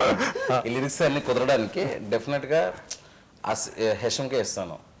నేను చెప్తాను, ఈ లిరిక్స్ అన్ని కుదరడానికి డెఫినెట్ గా హెషంకే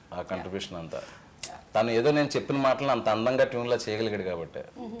ఇస్తాను ఆ కంట్రిబ్యూషన్ అంతా. తను ఏదో నేను చెప్పిన మాటలు అంత అందంగా ట్యూన్లో చేయగలిగాడు కాబట్టి.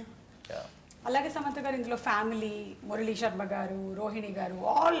 అలాగే సమంత గారు ఇందులో ఫ్యామిలీ, మురళీ శర్మ గారు, రోహిణి గారు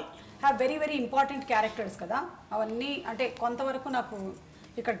all have very very important characters కదా. అవన్నీ అంటే కొంతవరకు నాకు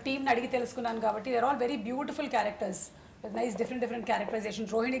ఇక్కడ టీంని అడిగి తెలుసుకున్నాను కాబట్టి they are all very beautiful characters with nice different characterisation.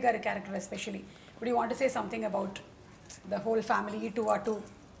 Rohini గారి character especially, would you want to say something about the whole family to ఆ two?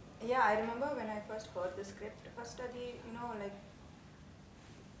 Yeah, I remember when I first heard the script, first adi, you know, like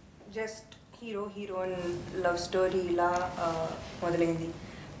just heroine love story la modalaindi,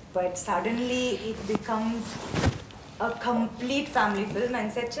 but suddenly it becomes a complete family film and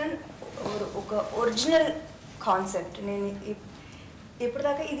such an original concept. నేను ఇప్పుడు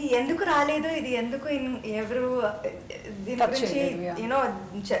దాకా ఇది ఎందుకు రాలేదు, ఇది ఎందుకు ఎవరు దీని గురించి you know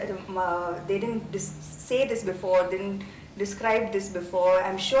they didn't say this before, didn't describe this before.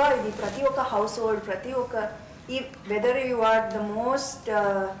 I'm sure ఇది ప్రతి ఒక్క household, ప్రతి ఒక్క whether you are the most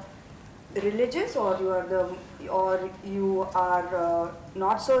religious or you are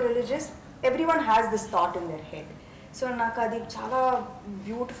not so religious, everyone has this thought in their head. So నాకు అది చాలా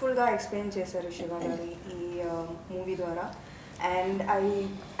బ్యూటిఫుల్గా explain చేశారు శివ గారు ఈ మూవీ ద్వారా. And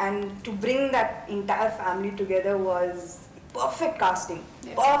to bring that entire family together was perfect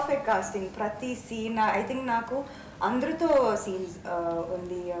casting. Prati scene, I think నాకు అందరితో సీన్స్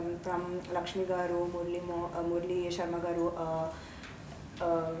ఉంది, ఫ్రమ్ లక్ష్మి గారు, మురళీ శర్మ గారు,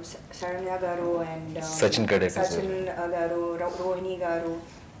 శరణ్య గారు, అండ్ సచిన్ గారు, రోహిణి గారు,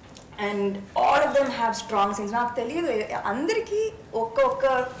 and all of them have strong scenes. నాకు తెలియదు అందరికీ ఒక్కొక్క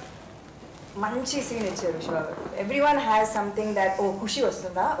మంచి సీన్ ఇచ్చారు శివ గారు. ఎవ్రీవన్ హ్యాస్ సంథింగ్ దట్ ఓ ఖుషి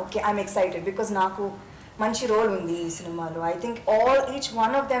వస్తుందా, ఓకే ఐఎమ్ ఎక్సైటెడ్ బికాస్ నాకు మంచి రోల్ ఉంది ఈ సినిమాలో. I think each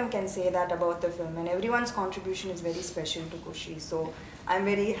one of them can say that about the film, and everyone's contribution is very special to Kushi. So I'm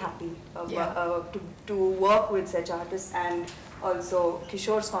very happy to work with such artists, and also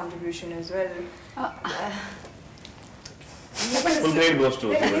Kishore's contribution as well. Full grade goes to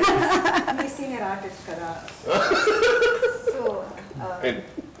me senior artist kada. So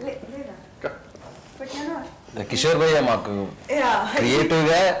but you know Kishore భయ్య మాకు creative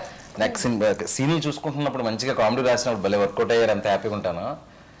గా next సీన్లు చూసుకుంటున్నప్పుడు మంచిగా comedy రాసినప్పుడు భలే work out అయ్యారు, అంత హ్యాపీగా ఉంటాను.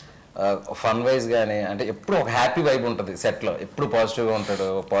 ఫన్ వైజ్ కానీ అంటే ఎప్పుడు ఒక హ్యాపీ వైబ్ ఉంటుంది సెట్లో, ఎప్పుడు పాజిటివ్గా ఉంటాడు,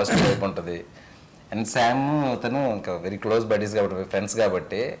 పాజిటివ్ వైబ్ ఉంటుంది. అండ్ శామ్ తను ఇంకా వెరీ క్లోజ్ బడీస్ కాబట్టి, ఫ్రెండ్స్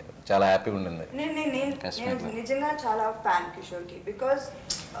కాబట్టి చాలా హ్యాపీగా ఉండింది. నేను నిజంగా చాలా fan కిషోర్కి, because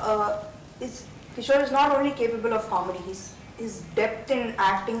Kishore is not only capable of comedy, his depth in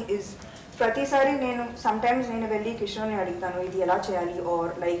acting is ప్రతిసారి సమ్టైమ్స్ నేను వెళ్ళి కిషోర్ని అడుగుతాను ఇది ఎలా చేయాలి,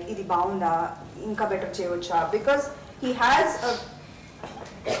 ఆర్ లైక్ ఇది బాగుందా, ఇంకా బెటర్ చేయవచ్చా, బికాస్ హీ హ్యాస్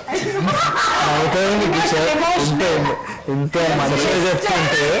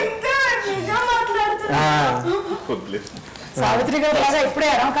సావిత్రి గారు లాగా ఇప్పుడే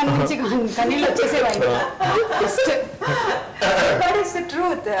అరవకాని నుంచి కన్నీళ్ళు వచ్చేసేవాళ్ళు. That is the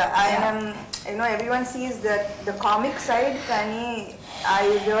truth. You know, everyone sees the comic side, కానీ I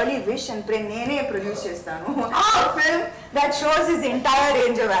really wish and pray నేనే ప్రొడ్యూస్ చేస్తాను a film that shows his entire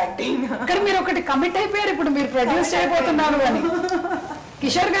range of acting. ఇక్కడ మీరు ఒకటి కమిట్ అయిపోయారు, ఇప్పుడు మీరు ప్రొడ్యూస్ చేయబోతున్నారు అని.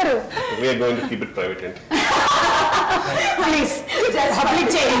 కిషోర్ గారు we are going to keep it private and please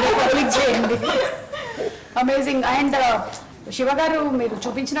public చేయండి. అమేజింగ్. అండ్ శివ గారు మీరు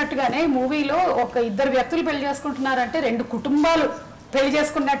చూపించినట్టుగానే మూవీలో ఒక ఇద్దరు వ్యక్తులు పెళ్లి చేసుకుంటున్నారంటే రెండు కుటుంబాలు పెళ్లి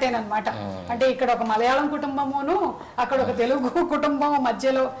చేసుకున్నట్టేనమాట. అంటే ఇక్కడ ఒక మలయాళం కుటుంబమును అక్కడ ఒక తెలుగు కుటుంబం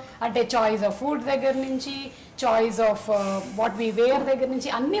మధ్యలో, అంటే చాయిస్ ఆఫ్ ఫుడ్ దగ్గర నుంచి, choice of what we wear దగ్గర నుంచి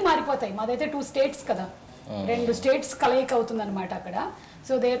అన్నీ మారిపోతాయి. మాదైతే 2 states కదా, 2 states కలయిక అవుతుంది అనమాట అక్కడ.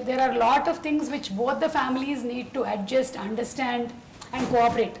 So there are lot of things which both the families need to adjust, understand and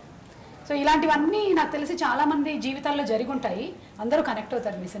cooperate. So ఇలాంటివన్నీ నాకు తెలిసి చాలా మంది జీవితాల్లో జరిగి ఉంటాయి. అందరూ కనెక్ట్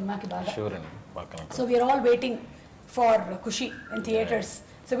అవుతారు మీ సినిమాకి బాగా. So we are all waiting for Kushi in theaters.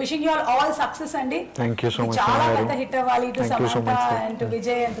 So wishing you all success andi. Thank you so much. Chaala petta hit avali to Samantha and to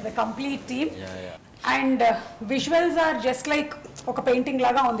Vijay and to the complete team. And visuals are just like oka painting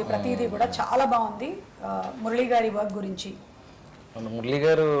laga undi, pratidi kuda chaala baagundi. Murali gari work gurinchi, Murali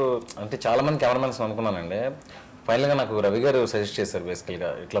గారు అంటే చాలా మంది cameramens అనుకున్నానండి. ఫైనల్గా నాకు రవి గారు suggest చేశారు బేసికల్గా,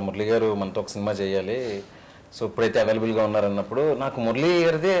 ఇట్లా మురళి గారు మనతో ఒక సినిమా చేయాలి, సో ఇప్పుడైతే అవైలబుల్గా ఉన్నారన్నప్పుడు నాకు మురళి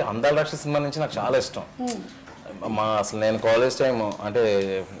గారిది అందాల రాక్షస సినిమా నుంచి నాకు చాలా ఇష్టం. అసలు నేను కాలేజ్ టైం అంటే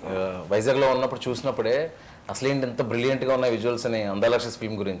వైజాగ్లో ఉన్నప్పుడు చూసినప్పుడే అసలు ఏంటి ఎంత బ్రిలియంట్గా ఉన్న విజువల్స్ అని అందాల రాక్షసి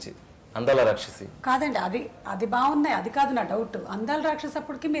ఫిల్మ్ గురించి. అందాల రాక్షసి కాదండి, అది బాగున్నాయి, అది కాదు నా డౌట్. అందాల రాక్షసి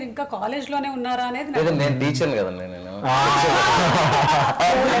అప్పటికి మీరు ఇంకా కాలేజ్ లోనే ఉన్నారా అనేది నేను టీచర్ కదండి. నేను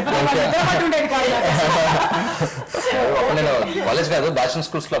కాలేజ్ కాదు, దాషన్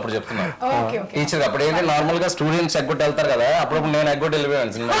స్కూల్స్ లో అప్పుడు చెప్తున్నాను టీచర్. అప్పుడు ఏంటి నార్మల్ గా స్టూడెంట్స్ ఎగ్గొట్టి వెళ్తారు కదా, అప్పుడప్పుడు నేను ఎగ్గొట్టి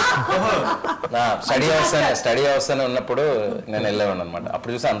వెళ్ళిపోయాను సినిమా. స్టడీ అవర్స్ అని ఉన్నప్పుడు నేను వెళ్ళేవాడు అనమాట.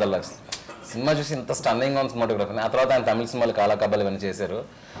 అప్పుడు చూసి అందాల రాక్షసి సినిమా చూసి ఇంత స్టన్నింగ్ గా ఉంది సినిమాటోగ్రఫీ. ఆ తర్వాత ఆయన తమిళ సినిమాలు కాలా కబ్బాలు ఇవన్నీ చేశారు.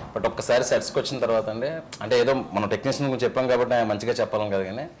 బట్ ఒక్కసారి సెట్స్కి వచ్చిన తర్వాత అంటే ఏదో మనం టెక్నీషియన్ గురించి చెప్పాం కాబట్టి ఆయన మంచిగా చెప్పాలని కదా,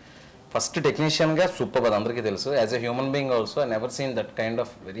 కానీ ఫస్ట్ టెక్నీషియన్గా సూపర్, అది అందరికీ తెలుసు. As a human being also I never seen that kind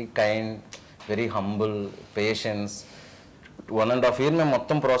of very kind, very humble, patience. 1.5 year మేము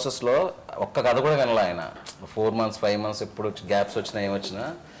మొత్తం ప్రాసెస్లో ఒక్క కథ కూడా వినలే ఆయన. 4 months 5 months ఎప్పుడు గ్యాప్స్ వచ్చినా ఏమొచ్చినా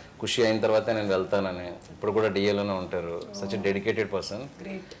ఖుషి అయిన తర్వాత నేను వెళ్తానని, ఇప్పుడు కూడా డిఏలోనే ఉంటారు. Such a dedicated person.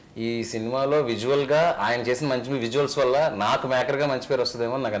 ఈ సినిమాలో విజువల్గా ఆయన చేసిన మంచి విజువల్స్ వల్ల నాకు మేకర్గా మంచి పేరు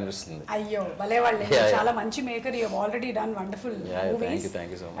వస్తుందేమో నాకు అనిపిస్తుంది. అయ్యో భలే వాళ్ళు, చాలా మంచి maker. You have already done wonderful movies.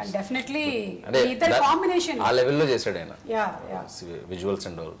 Thank you so much. And definitely ఇద్దరు కాంబినేషన్ ఆ లెవెల్లో చేశాడు ఆయన. విజువల్స్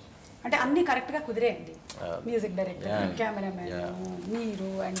అండ్ ఆల్ అంటే అన్ని కరెక్ట్ గా కుదిరేయండి. మ్యూజిక్ డైరెక్టర్, కెమెరామెన్, మీరు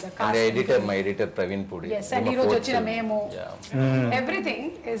and my editor Praveen Pudi. yes and ఈ రోజు వచ్చిన మేము, everything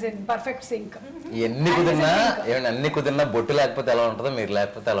is in perfect sync. అన్ని కుదిరినా బొట్టు లేకపోతే ఎలా ఉంటుందో, మీరు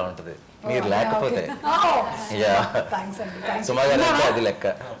లేకపోతే ఎలా ఉంటుంది. మీరు లేకపోతే సుమా గారు అంటే అది లెక్క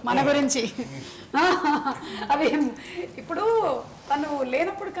మన గురించి. అవి ఇప్పుడు తను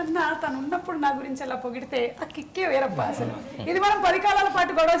లేనప్పుడు కన్నా తను ఉన్నప్పుడు నా గురించి అలా పొగిడితే ఆ కిక్కే వేరబ్బా అసలు. ఇది మనం 10 కాలాల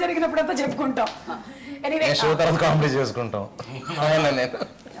పాటు గొడవ జరిగినప్పుడు అంతా చెప్పుకుంటాం. కామెడీ చేసుకుంటాం.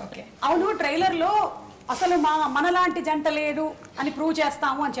 ఓకే, అవును, ట్రైలర్ లో అసలు మనలాంటి జంట లేదు అని ప్రూవ్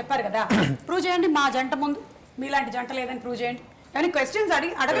చేస్తాము అని చెప్పారు కదా. ప్రూవ్ చేయండి, మా జంట ముందు మీలాంటి జంట లేదని ప్రూవ్ చేయండి. క్వశ్చన్స్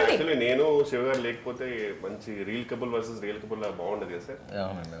అడగండి. నేను శివ గారు లేకపోతే మంచి real couple versus real couple బాగుండదు కదా సార్.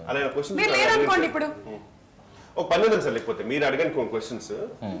 అలా క్వశ్చన్ మీరు లేరనుకోండి, ఇప్పుడు ఒక పని ఉంది సార్. లేకపోతే మీరు అడగండి కొన్ని questions.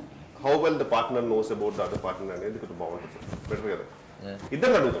 How well the partner knows about the other partner అనేది కొంచెం బాగుంటుంది సార్. బెటర్ కదా,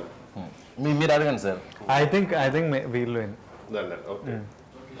 ఇద్దరు అడుగుతాం. మీరు అడగండి సార్. ఐ థింక్ వీళ్ళు ఓకే,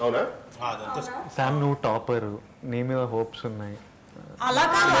 అవునా? శామ్, నువ్వు టాపర్, నీ మీద హోప్స్ ఉన్నాయి. అలా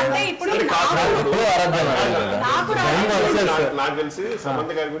కాదు అంటే ఇప్పుడు నాకు తెలిసి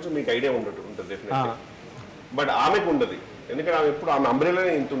సమంత గారి గురించి మీకు ఐడియా ఉంటుంది డెఫినెట్లీ. బట్ ఆమెకు ఉండదు, ఎందుకంటే ఆమె ఎప్పుడు ఆమె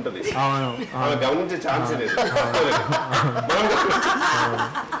అంబ్రెలానే ఇంత ఉంటుంది. ఆమె గమనించే ఛాన్స్ లేదు.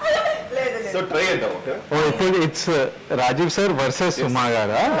 సో ట్రై చేద్దాం. ఇప్పుడు ఇట్స్ రాజీవ్ సార్ వర్సెస్ సుమా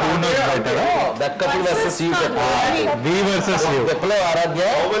గారా?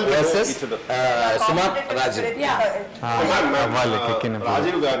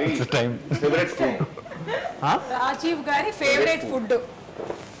 రాజీవ్ గారి ఫేవరెట్ ఫుడ్. రాజీవ్ గారి ఫేవరెట్ ఫుడ్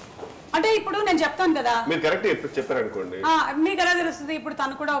అంటే ఇప్పుడు నేను చెప్తాను కదా, మీరు కరెక్ట్ చెప్పారనుకోండి, మీకు ఎలా తెలుస్తుంది? ఇప్పుడు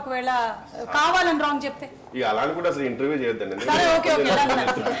తను కూడా ఒకవేళ కావాలని రాంగ్ చెప్తే అలాని కూడా అసలు ఇంటర్వ్యూ చేయొద్దండి. సరే ఓకే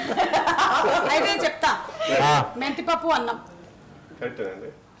అయితే చెప్తా. మెంతిపప్పు అన్నం. కరెక్ట్ అండి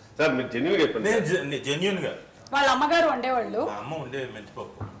సార్, మీరు జెన్యూన్ చెప్పండి. జెన్యూన్ గా వాళ్ళ అమ్మగారు వండేవాళ్ళు. అమ్మ వండే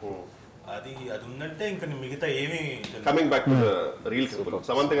మెంతిపప్పు అది ఉందంటే ఇంకా మిగతా ఏమి. Coming back to the reel couple,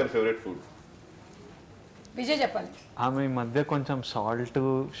 Samantha గారి ఫేవరెట్ ఫుడ్. విజయ్ చెప్పాలి. ఆమె ఈ మధ్య కొంచెం సాల్ట్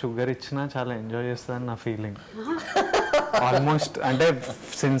షుగర్ ఇచ్చినా చాలా ఎంజాయ్ చేస్తుందని నా ఫీలింగ్. ఆల్మోస్ట్ అంటే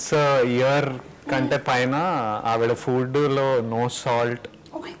సిన్స్ ఇయర్ కంటే పైన ఆవిడ ఫుడ్ లో no salt,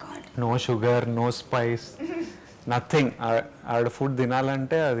 no sugar, no spice, nothing. ఆవిడ ఫుడ్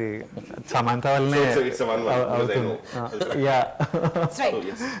తినాలంటే అది సమంత వల్లనే అవుతుంది.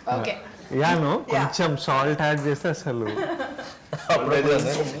 యాను కొంచెం సాల్ట్ యాడ్ చేస్తే అసలు.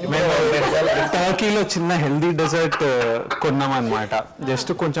 టర్కీలో చిన్న హెల్దీ డెజర్ట్ కొన్నాం అనమాట.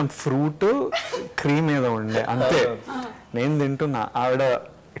 జస్ట్ కొంచెం ఫ్రూట్ క్రీమ్ ఏదో ఉండే అంతే. నేను తింటున్నా, ఆవిడ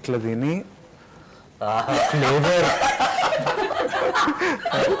ఇట్లా తిని flavour.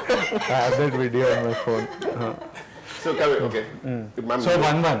 Video on my phone. So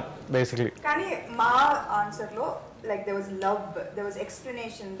 1-1 basically. కానీ మా ఆన్సర్ లో like there was love, there was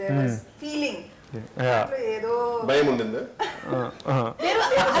explanation, there was feeling. ఏదో భయం ఉండిందా?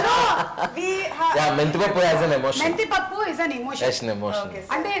 మెంతిపప్పు as an emotion. మెంతిపప్పు is an emotion.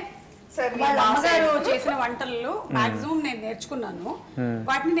 అంటే వాళ్ళ అమ్మగారు చేసిన వంటల్లో మాక్సిమం నేను నేర్చుకున్నాను.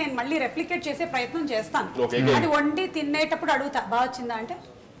 వాటిని నేను మళ్ళీ రెప్లికేట్ చేసే ప్రయత్నం చేస్తాను. అది వండి తినేటప్పుడు అడుగుతా, బాగా వచ్చిందా అంటే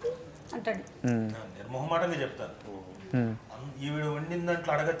అంటాడు. నిర్మోహమాటంగా చెప్తాను. ఈవిడ వండిన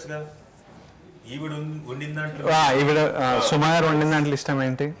దాంట్లో అడగచ్చు కదా, ఈవిడ వండిన దాంట్లో. ఈవిడ సుమా గారు వండిన దాంట్లో ఇష్టం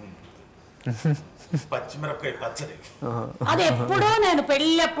ఏంటి? పచ్చిమిరపకాయ పచ్చడి. అది ఎప్పుడో నేను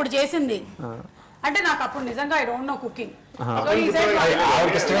పెళ్ళి అప్పుడు చేసింది. అంటే నాకు అప్పుడు నిజంగా ఐ డోంట్ నో కుకింగ్.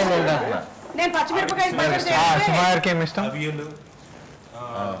 నేను పచ్చిమిరపకాయ సుమారుకి ఏమి ఇష్టం? అవియలు,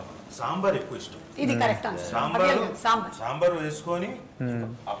 సాంబార్ ఎక్కువ ఇష్టం. ఇది కరెక్ట్ సాంబార్ వేసుకొని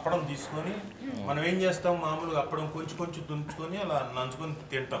అప్పడం తీసుకొని మనం ఏం చేస్తాం మామూలుగా అప్పడం కొంచెం కొంచెం దుంచుకొని అలా నంచుకొని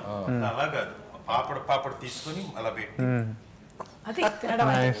తింటాం. అలా కాదు, పాపడ తీసుకొని అలా పెట్టి అది తినడం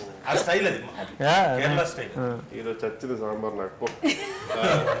ఆ స్టైల్, అది కేరళ స్టైల్. ఈరోజు చచ్చింది సాంబార్ నాకు.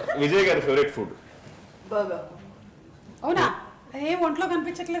 విజయ్ గారి ఫేవరెట్ ఫుడ్ బర్గర్. అవునా? ఏం ఒంట్లో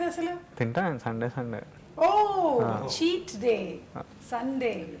కనిపించట్లేదు అసలు. తింటా సండే ఓ చీట్ డే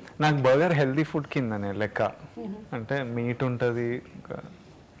సండే. నాకు బర్గర్ హెల్దీ ఫుడ్ కిందనే లెక్క. అంటే మీట్ ఉంటుంది,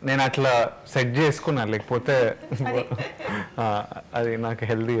 నేను అట్లా సెట్ చేసుకున్నా, లేకపోతే అది నాకు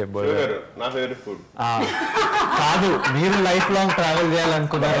హెల్దీ బర్గర్. నా ఫేవరెట్ ఫుడ్ కాదు, మీరు లైఫ్ లాంగ్ ట్రావెల్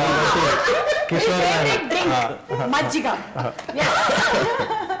చేయాలనుకున్నారు కాబట్టి కిషోర్ గారు మజ్జిగ.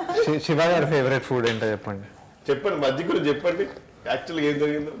 శివ గారి ఫేవరెట్ ఫుడ్ ఏంటో చెప్పండి. చెప్పండి, మధ్య గురించి చెప్పండి. యాక్చువల్గా ఏం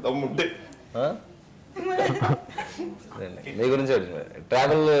జరిగిందో దమ్ముంటే. మీ గురించి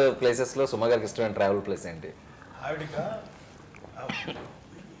ట్రావెల్ ప్లేసెస్ లో సుమ గారికి ఇష్టమైన ట్రావెల్ ప్లేస్ ఏంటి?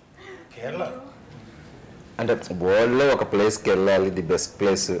 కేరళ. అంటే వరల్డ్ లో ఒక ప్లేస్ కి వెళ్ళాలి, ది బెస్ట్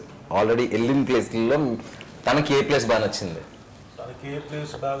ప్లేస్, ఆల్రెడీ వెళ్ళిన ప్లేస్లో తనకి ఏ ప్లేస్ బాగా నచ్చింది? తనకి ఏ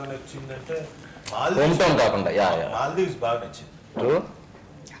ప్లేస్ బాగా నచ్చిందంటే హోమ్ టౌన్ కాకుండా మాల్దీవ్స్ బాగా నచ్చింది.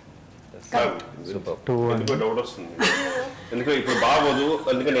 ఎందుకో డౌట్ వస్తుంది, ఎందుకంటే ఇప్పుడు బాగోదు,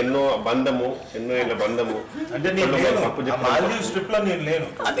 అందుకని ఎన్నో ఏళ్ళ బంధము. అంటే మాల్దీవ్స్ ట్రిప్ లో నేను లేను.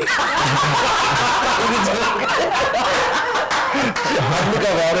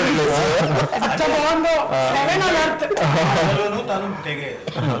 తను తెగ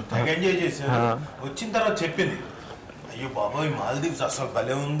ఎంజాయ్ చేశాను. వచ్చిన తర్వాత చెప్పింది, అయ్యో బాబాయ్ మాల్దీవ్స్ అసలు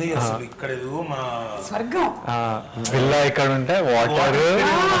భలే ఉంది, అసలు ఇక్కడ ఏదో మా స్వర్గం, విల్లా ఇక్కడ ఉంటే వాటర్,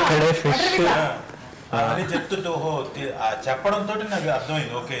 అక్కడే ఫిష్ అని చెప్తుంటే ఓహో చెప్పడంతో నాకు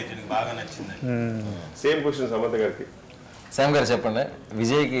అర్థమైంది, ఓకే దీనికి బాగా నచ్చింది. సేమ్ క్వశ్చన్ సమంత గారికి. శామ్ గారు చెప్పండి,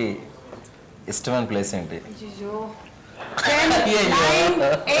 విజయ్కి ఇష్టమైన ప్లేస్ ఏంటి?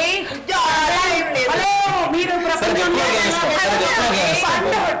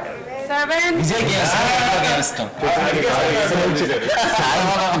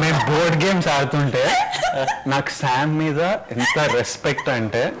 మేము బోర్డ్ గేమ్స్ ఆడుతుంటే నాకు శామ్ మీద ఎంత రెస్పెక్ట్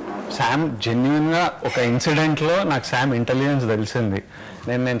అంటే, శామ్ జెన్యున్ గా ఒక ఇన్సిడెంట్ లో నాకు శామ్ ఇంటెలిజెన్స్ తెలిసింది.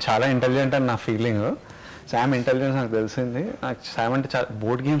 నేను చాలా ఇంటెలిజెంట్ అని నా ఫీలింగ్. శామ్ ఇంటెలిజెన్స్ నాకు తెలిసింది. నాకు శామ్ అంటే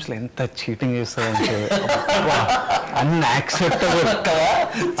బోర్డ్ గేమ్స్ లో ఎంత చీటింగ్ చేస్తారంటే అన్యాక్సెప్టబుల్,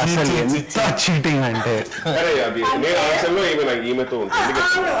 అసలు ఎంత చీటింగ్ అంటే. ఈమెతో ఉంటుంది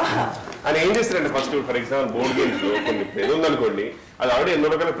అని ఏం చేస్తారంటే, first for example board games లో కొన్ని ఏదో ఉందనుకోండి, అది ఆల్రెడీ ఎన్నో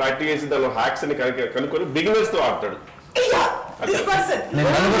రకాల ప్రాక్టీస్ చేసి దానిలో హ్యాక్స్ అని కనుక్కొని బిగినర్స్ తో ఆడతాడు.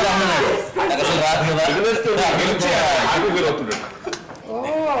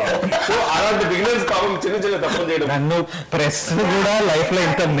 సో అలాంటి బిగినర్స్ పాపం చిన్న చిన్న తప్పులు చేయడం. నన్ను ప్రెస్ కూడా లైఫ్ లో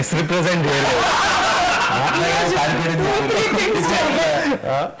ఇంత మిస్రిప్రజెంట్ చేయలేదు.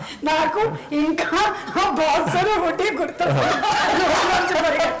 నాకు ఇంకా బాక్సర్ ఒకటి గుర్తు,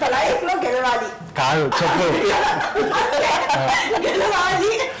 లైఫ్ లో గెలవాలి. కాదు చెప్పు,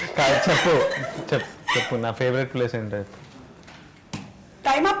 గెలవాలి కాదు చెప్పు చెప్పు నా ఫేవరెట్ ప్లేస్ ఏంటో.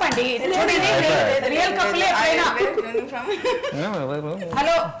 టైం అప్ అండి. Real couple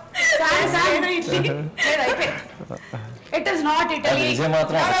hello it is not Italy. Vijay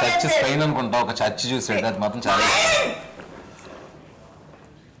మాత్రం ఒక చర్చ్ స్పెయిన్ అనుకుంటా, ఒక చర్చ్ చూసాడు, అది మాత్రం చాలా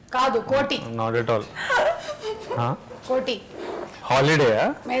కాదు కోటి. Not at all. కోటి హాలిడేయా?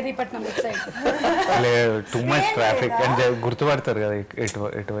 మేదీపట్నం వెబ్సైట్ లేదు, టూ మచ్ ట్రాఫిక్ అంటే గుర్తుపడతారు కదా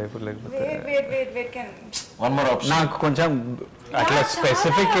ఎటువైపు. లేకపోతే నాకు కొంచెం అట్లా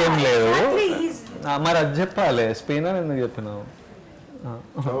స్పెసిఫిక్ ఏం లేదు. మరి అది చెప్పాలి, స్పెయిన్ అని ఎందుకు చెప్పినావు?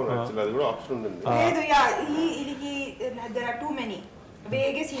 అది కూడా ఆప్షన్ ఉంది. There are too many.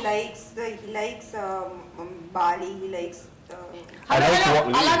 Vegas he likes Bali, he likes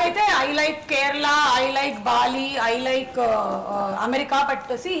అలాగైతే I like Kerala, I like Bali, I like America.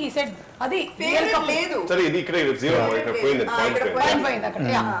 But see he said అది ఫేవరెట్ లేదు. సరే ఇది ఇక్కడ జీరో ఇక్కడ పోయింది పాయింట్ పోయింది అక్కడ.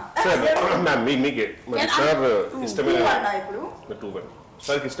 సర్ మ్యామ్ మీకే సార్ ఇష్టమైన ఇప్పుడు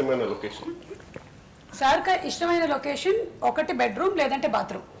సార్ ఇష్టమైన లొకేషన్. సార్ కి ఇష్టమైన లొకేషన్ ఒకటి బెడ్రూమ్ లేదంటే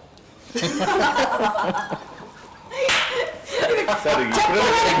బాత్రూమ్.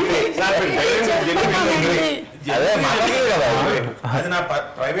 అది నా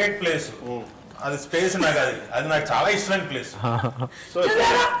ప్రైవేట్ ప్లేస్, అది స్పేస్ నాకు, అది నాకు చాలా ఇష్టమైన ప్లేస్.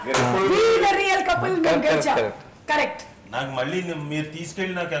 Real couple correct. నాకు మళ్ళీ మీరు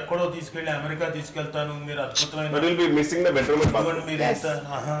తీసుకెళ్ళి నాకు ఎక్కడో తీసుకెళ్ళి అమెరికా తీసుకెళ్తాను మీరు అద్భుతమైన మీరు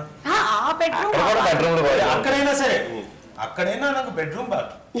అక్కడైనా సరే అక్కడైనా నాకు బెడ్రూమ్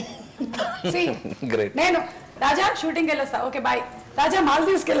బాత్. నేను రాజా షూటింగ్ వెళ్ళొస్తా, ఓకే బాయ్. రాజా మాల్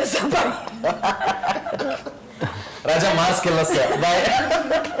తీసుకెళ్ళొస్తా, బాయ్. రాజా మాస్క్ వెళ్ళొస్తా, బాయ్.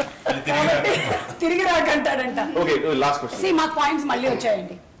 తిరిగి రాకంటాడంట. Okay last question. మాకు పాయింట్స్ మళ్ళీ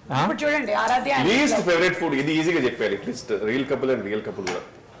వచ్చాయండి. ఇప్పుడు చూడండి ఆరాధ్య లీస్ట్ ఫేవరెట్ ఫుడ్, ఇది ఈజీగా చెప్పారు at least real couple and real couple కూడా.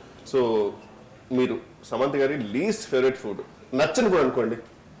 సో మీరు సమంత గారి లీస్ట్ ఫేవరెట్ ఫుడ్, నచ్చని కూడా అనుకోండి,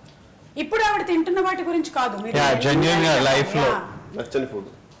 ఇప్పుడు ఆవిడ తింటున్న వాటి గురించి కాదు, జెన్యూన్ గా లైఫ్ లో నచ్చని ఫుడ్.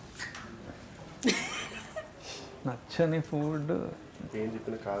 నచ్చని ఫుడ్ ఏం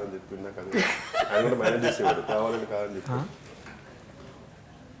చెప్పినా కాదని చెప్పి నాకు అది ఆయన కూడా మేనేజ్ చేసేవాడు, కావాలని కాదని చెప్పి.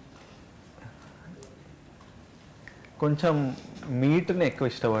 కొంచెం మీట్ని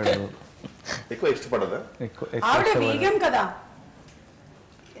ఎక్కువ ఇష్టపడదు. ఎక్కువ ఇష్టపడదా? ఆవిడ వీగన్ కదా.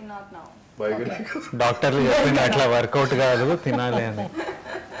 డాక్టర్లు చెప్పింది అట్లా వర్కౌట్ కాదు, తినాలి అని.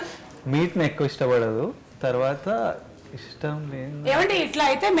 మీట్ని ఎక్కువ ఇష్టపడదు. తర్వాత ఇష్టం లేదు ఏమండి, ఇట్లా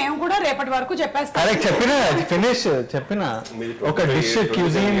అయితే మేము కూడా రేపటి వరకు చెప్పేస్తాం. అదే చెప్పిన ఫినిష్ చెప్పిన ఒక డిష్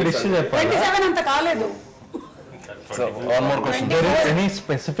క్యూజిన్ డిష్ చెప్పాలి. 27 అంత కాలేదు. So one more question. There is any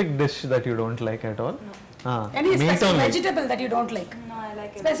specific dish that you don't like at all? Any meat specific only. vegetable that you don't like? No, I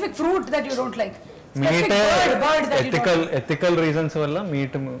like it. Specific fruit that you don't like? Meat Specific bird that you don't like? ethical reasons వల్ల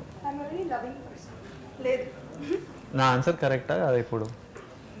meet. I'm a very loving person. లేదు. నా answer కరెక్టా కాదు ఇప్పుడు?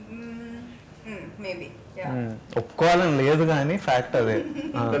 Maybe ఒప్పుకోవాలని లేదు కానీ fact అదే.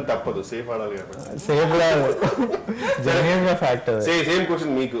 తప్పదు, సేఫ్ ఆడాలి కాబట్టి. సేఫ్ కాదు, జెన్యూన్ గా ఫ్యాక్ట్ అదే. సేమ్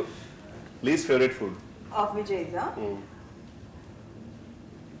క్వశ్చన్ మీకు, least favourite food of Vijay's.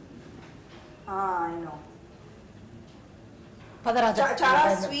 I know. పదరాజా చాలా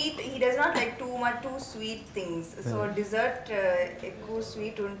sweet, he does not like too sweet things. So dessert ఎక్కువ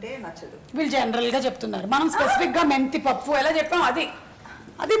స్వీట్ ఉంటే నచ్చదు. వీళ్ళు జనరల్ గా చెప్తున్నారు, మనం స్పెసిఫిక్ గా మెంతి పప్పు ఎలా చెప్పాం,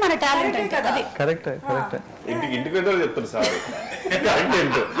 అది మన టాలెంట్ అంటే అది. Correct correct. ఇంటికి వెళ్ళి చెప్తారు సార్,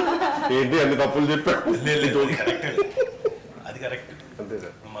 ఏంటి అన్ని తప్పులు చెప్పారు. అది కరెక్ట్, అంతే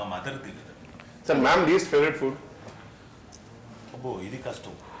సార్. మా mother దిగదు sir. Ma'am least favourite food? అబ్బో ఇది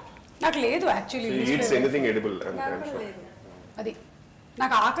కష్టం. నాకు లేదు యాక్చువల్లీ. Eats anything edible. అది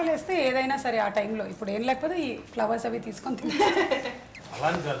నాకు ఆకలి వేస్తే ఏదైనా సరే ఆ టైంలో, ఇప్పుడు ఏం లేకపోతే ఈ ఫ్లవర్స్ అవి తీసుకొని తింటా.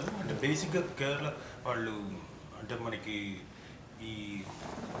 అలాని కాదు, అంటే బేసిక్గా కేరళ వాళ్ళు అంటే మనకి ఈ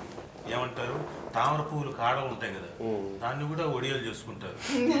ఏమంటారు తామర పువ్వులు కాడలు ఉంటాయి కదా, దాన్ని కూడా ఒడియాలు చేసుకుంటారు.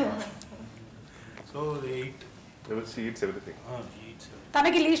 So eats everything.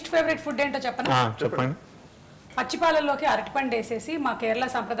 తనకి లీస్ట్ ఫేవరెట్ ఫుడ్ ఏంటో చెప్పండి. పచ్చిపాలల్లోకి అరటిపండు వేసేసి మా కేరళ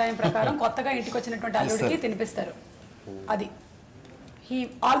సంప్రదాయం ప్రకారం కొత్తగా ఇంటికి వచ్చినటువంటి అల్లుడికి తినిపిస్తారు. అది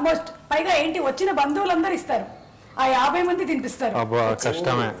ఆల్మోస్ట్ పైగా ఏంటి వచ్చిన బంధువులందరూ ఇస్తారు, ఆ 50 మంది తినిపిస్తారు.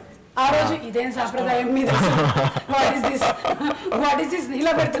 కష్టమే ఆ రోజు. ఇదేం సంప్రదాయం మీద వాట్ ఇస్ దిస్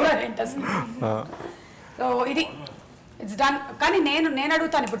ఇలా పెడుతున్నారు ఏంటి అసలు. సో ఇది ఇట్స్ డన్. కానీ నేను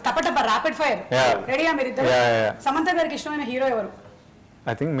అడుగుతాను ఇప్పుడు, టపటప ర్యాపిడ్ ఫైర్ రెడీయా మీరు ఇద్దరు? సమంత గారికి ఇష్టమైన హీరో ఎవరు?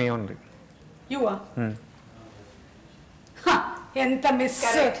 I think me only. యువా? ఎంత miss.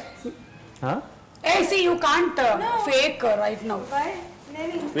 See, you can't fake right now.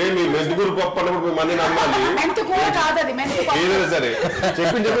 మెంతుకూరు పప్పు అన్నప్పుడు మళ్ళీ నమ్మాలి. మెంతుకూర కాదు అది, ఏదైనా సరే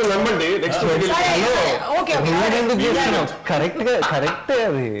చెప్పి నమ్మండి. నెక్స్ట్ కరెక్ట్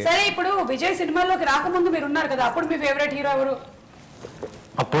అది. సరే ఇప్పుడు విజయ్ సినిమాలోకి రాకముందు మీరు ఉన్నారు కదా, అప్పుడు మీ ఫేవరెట్ హీరో ఎవరు?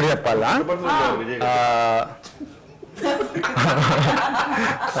 అప్పుడు చెప్పాలా?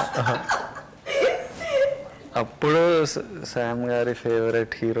 అప్పుడు శామ్ గారి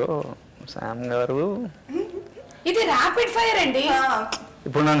ఫేవరెట్ హీరో శామ్ గారు. ఇది ర్యాపిడ్ ఫైర్ అండి.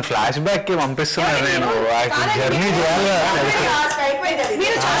 ఇప్పుడు నన్ను ఫ్లాష్ బ్యాక్ కి పంపిస్తున్నారు, నేను జర్నీ చేయాలి.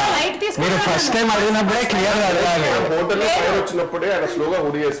 మీరు ఫస్ట్ టైం అడిగినప్పుడే క్లియర్ గా అడగాలి. హోటల్ వచ్చినప్పుడే ఆయన స్లోగా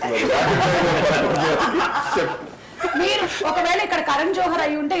హుడి చేసుకున్నారు. మీరు ఒకవేళ ఇక్కడ కరణ్ జోహర్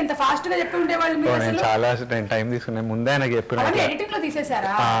అయి ఉంటే ఇంత ఫాస్ట్ గా చెప్పి ఉండేవాళ్ళు. నేను చాలా టైం తీసుకున్నాను, ముందే ఆయనకి చెప్పిన. ఎడిటింగ్ లో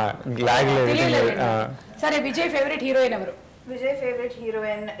తీసేసారా? సరే విజయ్ ఫేవరెట్ హీరోయిన్ ఎవరు? Vijay favourite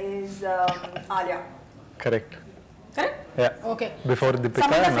heroine is Alia. Correct. Okay. Before Deepika.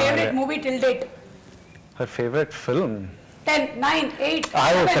 Samantha favorite movie till date? Her favorite film? 10, 9, 8,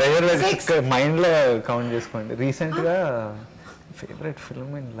 6. Mind lo count చేసుకోండి. Recent గా favorite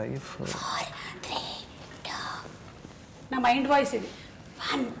film in life. 4, 3, 2. నా మైండ్ వాయిస్ ఇది.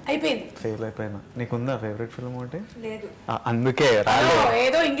 1 అయిపోయింది. ఫెయిల్ అయిపోయినా. నీకుందా ఫేవరెట్ ఫిల్మ్ ఒకటి? లేదు. అందుకే రాలేదు.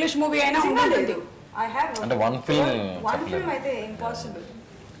 ఏదో ఇంగ్లీష్ మూవీ అయినా ఉంటుంది. I have అంటే one film అయితే impossible.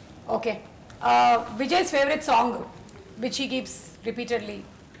 Okay. Vijay's favorite song which he keeps repeatedly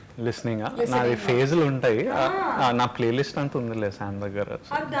listening నాది ఫేజ్లు ఉంటాయి. నా ప్లేలిస్ట్ అంతా ఉందిలే శామ్ దగ్గర.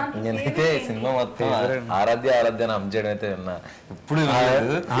 నేనైతే సినిమా మొత్తం ఆరాధ్య అని అమ్ చేయడం అయితే విన్నా. ఇప్పుడు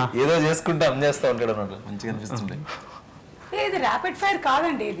ఏదో చేసుకుంటే అమ్ చేస్తా ఉంటాడు అన్నమాట, మంచిగా అనిపిస్తుండే. ఇది ర్యాపిడ్ ఫైర్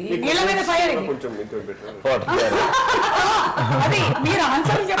కాదండి, ఇది నీళ్ళ మీద ఫైర్. అది మీరు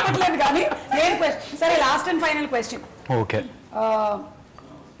ఆన్సర్ చెప్పట్లేదు కానీ నేను సరే last and final question. Okay,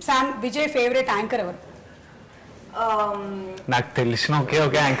 Sam Vijay favourite anchor ఎవరు? నాకు తెలిసిన ఒకే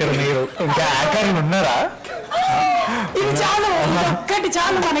యాంకర్ మీరు. ఇంకా యాంకర్ ఉన్నారా? ఇది చాలు, ఒక్కటి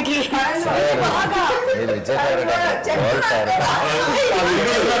చాలు మనకి.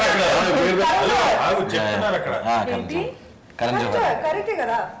 కరెక్టే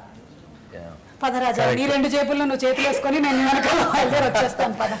కదా. పదరాజా, నీ 2 జేబుల్లో నువ్వు చేతులు వేసుకొని నేను వెనకాల బయలుదేరి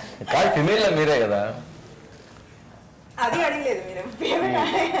వచ్చేస్తాను. పద. ఫిమేల్ మీరే కదా? అది అడిగలేదు మీరు.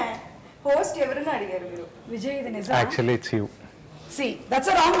 హోస్ట్ ఎవరైనా అడిగారు మీరు. విజయ్ ఇది నిజం? Actually it's you. See, that's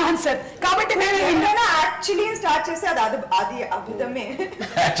a wrong answer. కాబట్టి నేను యాక్చువల్లీ స్టార్ట్ చేస్తే అది అద్భుతమే.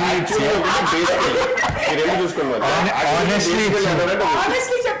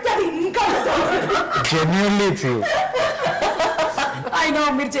 ఆనెస్ట్లీ చెప్తే అది ఇంకా genuinely it's you. I know,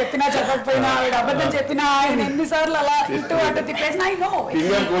 మీరు చెప్పినా చెప్పకపోయినా ఆవిడ అబద్ధం చెప్పినా ఆయన ఎన్నిసార్లు అలా ఇటు అటు తిప్పేసిన ఐ నో.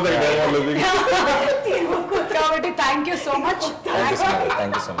 కాబట్టి thank you so much.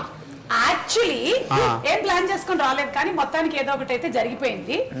 Actually ఏం ప్లాన్ చేసుకుని రాలేదు కానీ మొత్తానికి ఏదో ఒకటి అయితే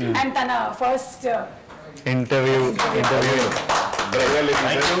జరిగిపోయింది. అండ్ తన ఫస్ట్ ఇంటర్వ్యూ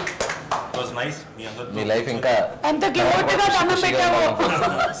మీ లైఫ్ ఇంకా అంత క్యూట్ గా దండం పెట్టావు.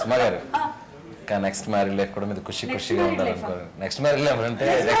 సుమా గారు, ఇంకా నెక్స్ట్ మ్యారేజ్ లైఫ్ కూడా మీరు ఖుషిగా ఉండాలనుకోరు. నెక్స్ట్ మ్యారేజ్ లైఫ్ అంటే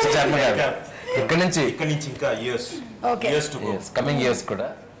నెక్స్ట్ జన్మ కాదు, ఇక్కడ నుంచి ఇంకా కమింగ్ ఇయర్స్ కూడా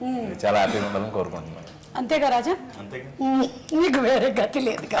చాలా హ్యాపీగా ఉండాలని కోరుకుంటున్నాను. అంతేగా రాజా? నీకు వేరే గతి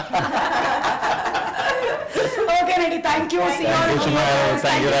లేదు. ఓకేనండి, థ్యాంక్ యూ.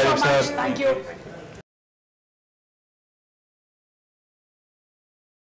 Thank you.